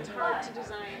yourself. But it's hard to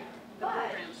design the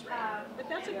programs right. But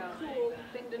that's a cool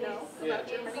thing to know about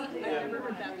Germany. I've never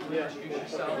heard that before. Yeah,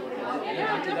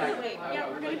 definitely. Yeah,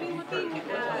 we're going to be looking at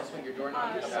electric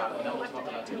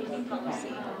utility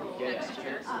policy next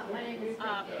year.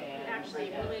 Actually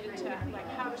related to like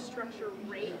how to structure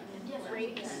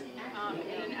rates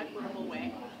in an equitable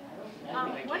way.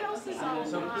 What else is on?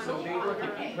 So maybe look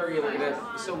at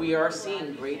VPIRG. So we are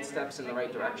seeing great steps in the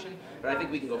right direction, but I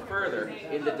think we can go further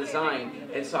in the design.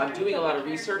 And so I'm doing a lot of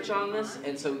research on this,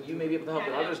 and so you may be able to help,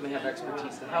 and others may have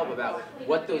expertise to help about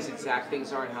what those exact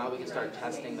things are and how we can start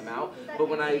testing them out. But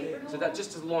so that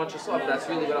just to launch us off, that's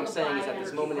really what I'm saying is at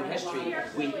this moment in history,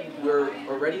 we're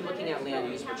already looking at land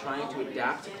use. We're trying to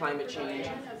adapt to climate change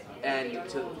and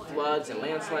to floods and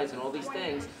landslides and all these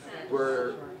things.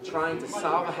 We're trying to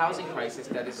solve a housing crisis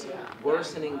that is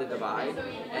worsening the divide,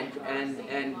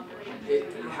 and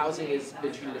housing has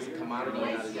been treated as a commodity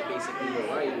and not as a basic human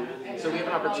right. So we have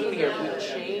an opportunity here.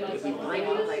 If we bring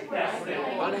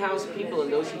unhoused people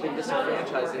and those who've been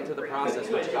disenfranchised into the process,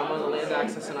 which I'm on the Land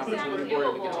Access and Opportunity Board,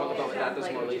 and we can talk about what that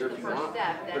does more later if you want,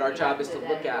 but our job is to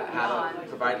look at how to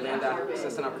provide land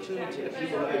access and opportunity to the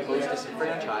people who've been most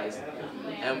disenfranchised.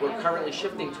 And we're currently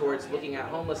shifting towards looking at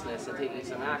homelessness and taking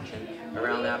some action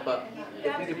around that. But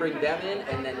if we could bring them in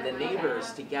and then the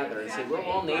neighbors together and say we're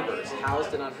all neighbors,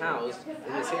 housed and unhoused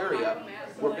in this area.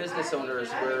 We're business owners.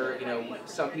 We're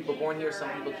some people born here, some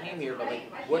people came here. But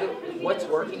like, what's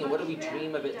working and what do we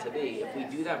dream of it to be? If we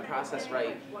do that process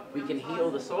right, we can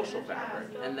heal the social fabric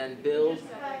and then build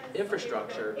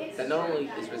infrastructure that not only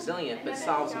is resilient but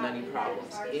solves many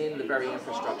problems in the very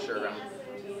infrastructure around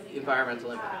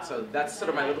environmental impact. So that's sort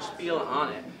of my little spiel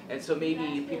on it. And so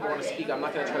maybe people want to speak. I'm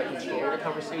not going to try to control the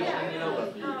conversation,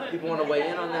 but people want to weigh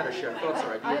in on that or share thoughts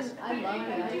or ideas. I love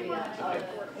the idea of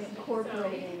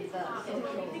incorporating the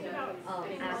social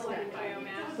aspect,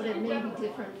 but it may be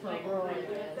different for rural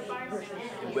versus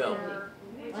It will.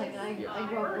 Like I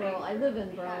grew up rural. I live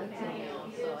in Burlington now,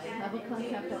 so I have a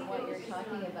concept of what you're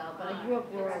talking about. But I grew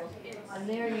up rural, and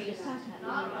there you just have to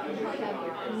have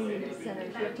your community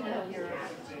centers. You have to have your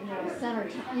center.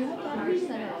 You have to have your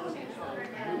center.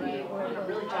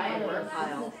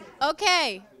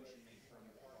 Okay.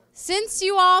 Since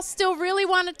you all still really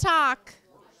want to talk,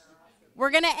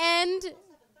 we're going to end.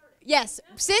 Yes,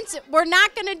 since we're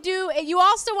not going to do, you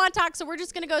all still want to talk, so we're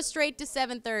just going to go straight to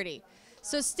 7:30.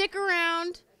 So stick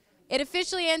around. It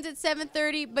officially ends at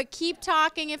 7:30, but keep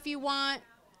talking if you want.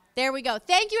 There we go.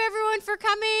 Thank you, everyone, for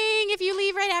coming. If you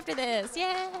leave right after this.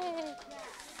 Yay.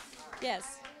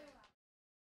 Yes.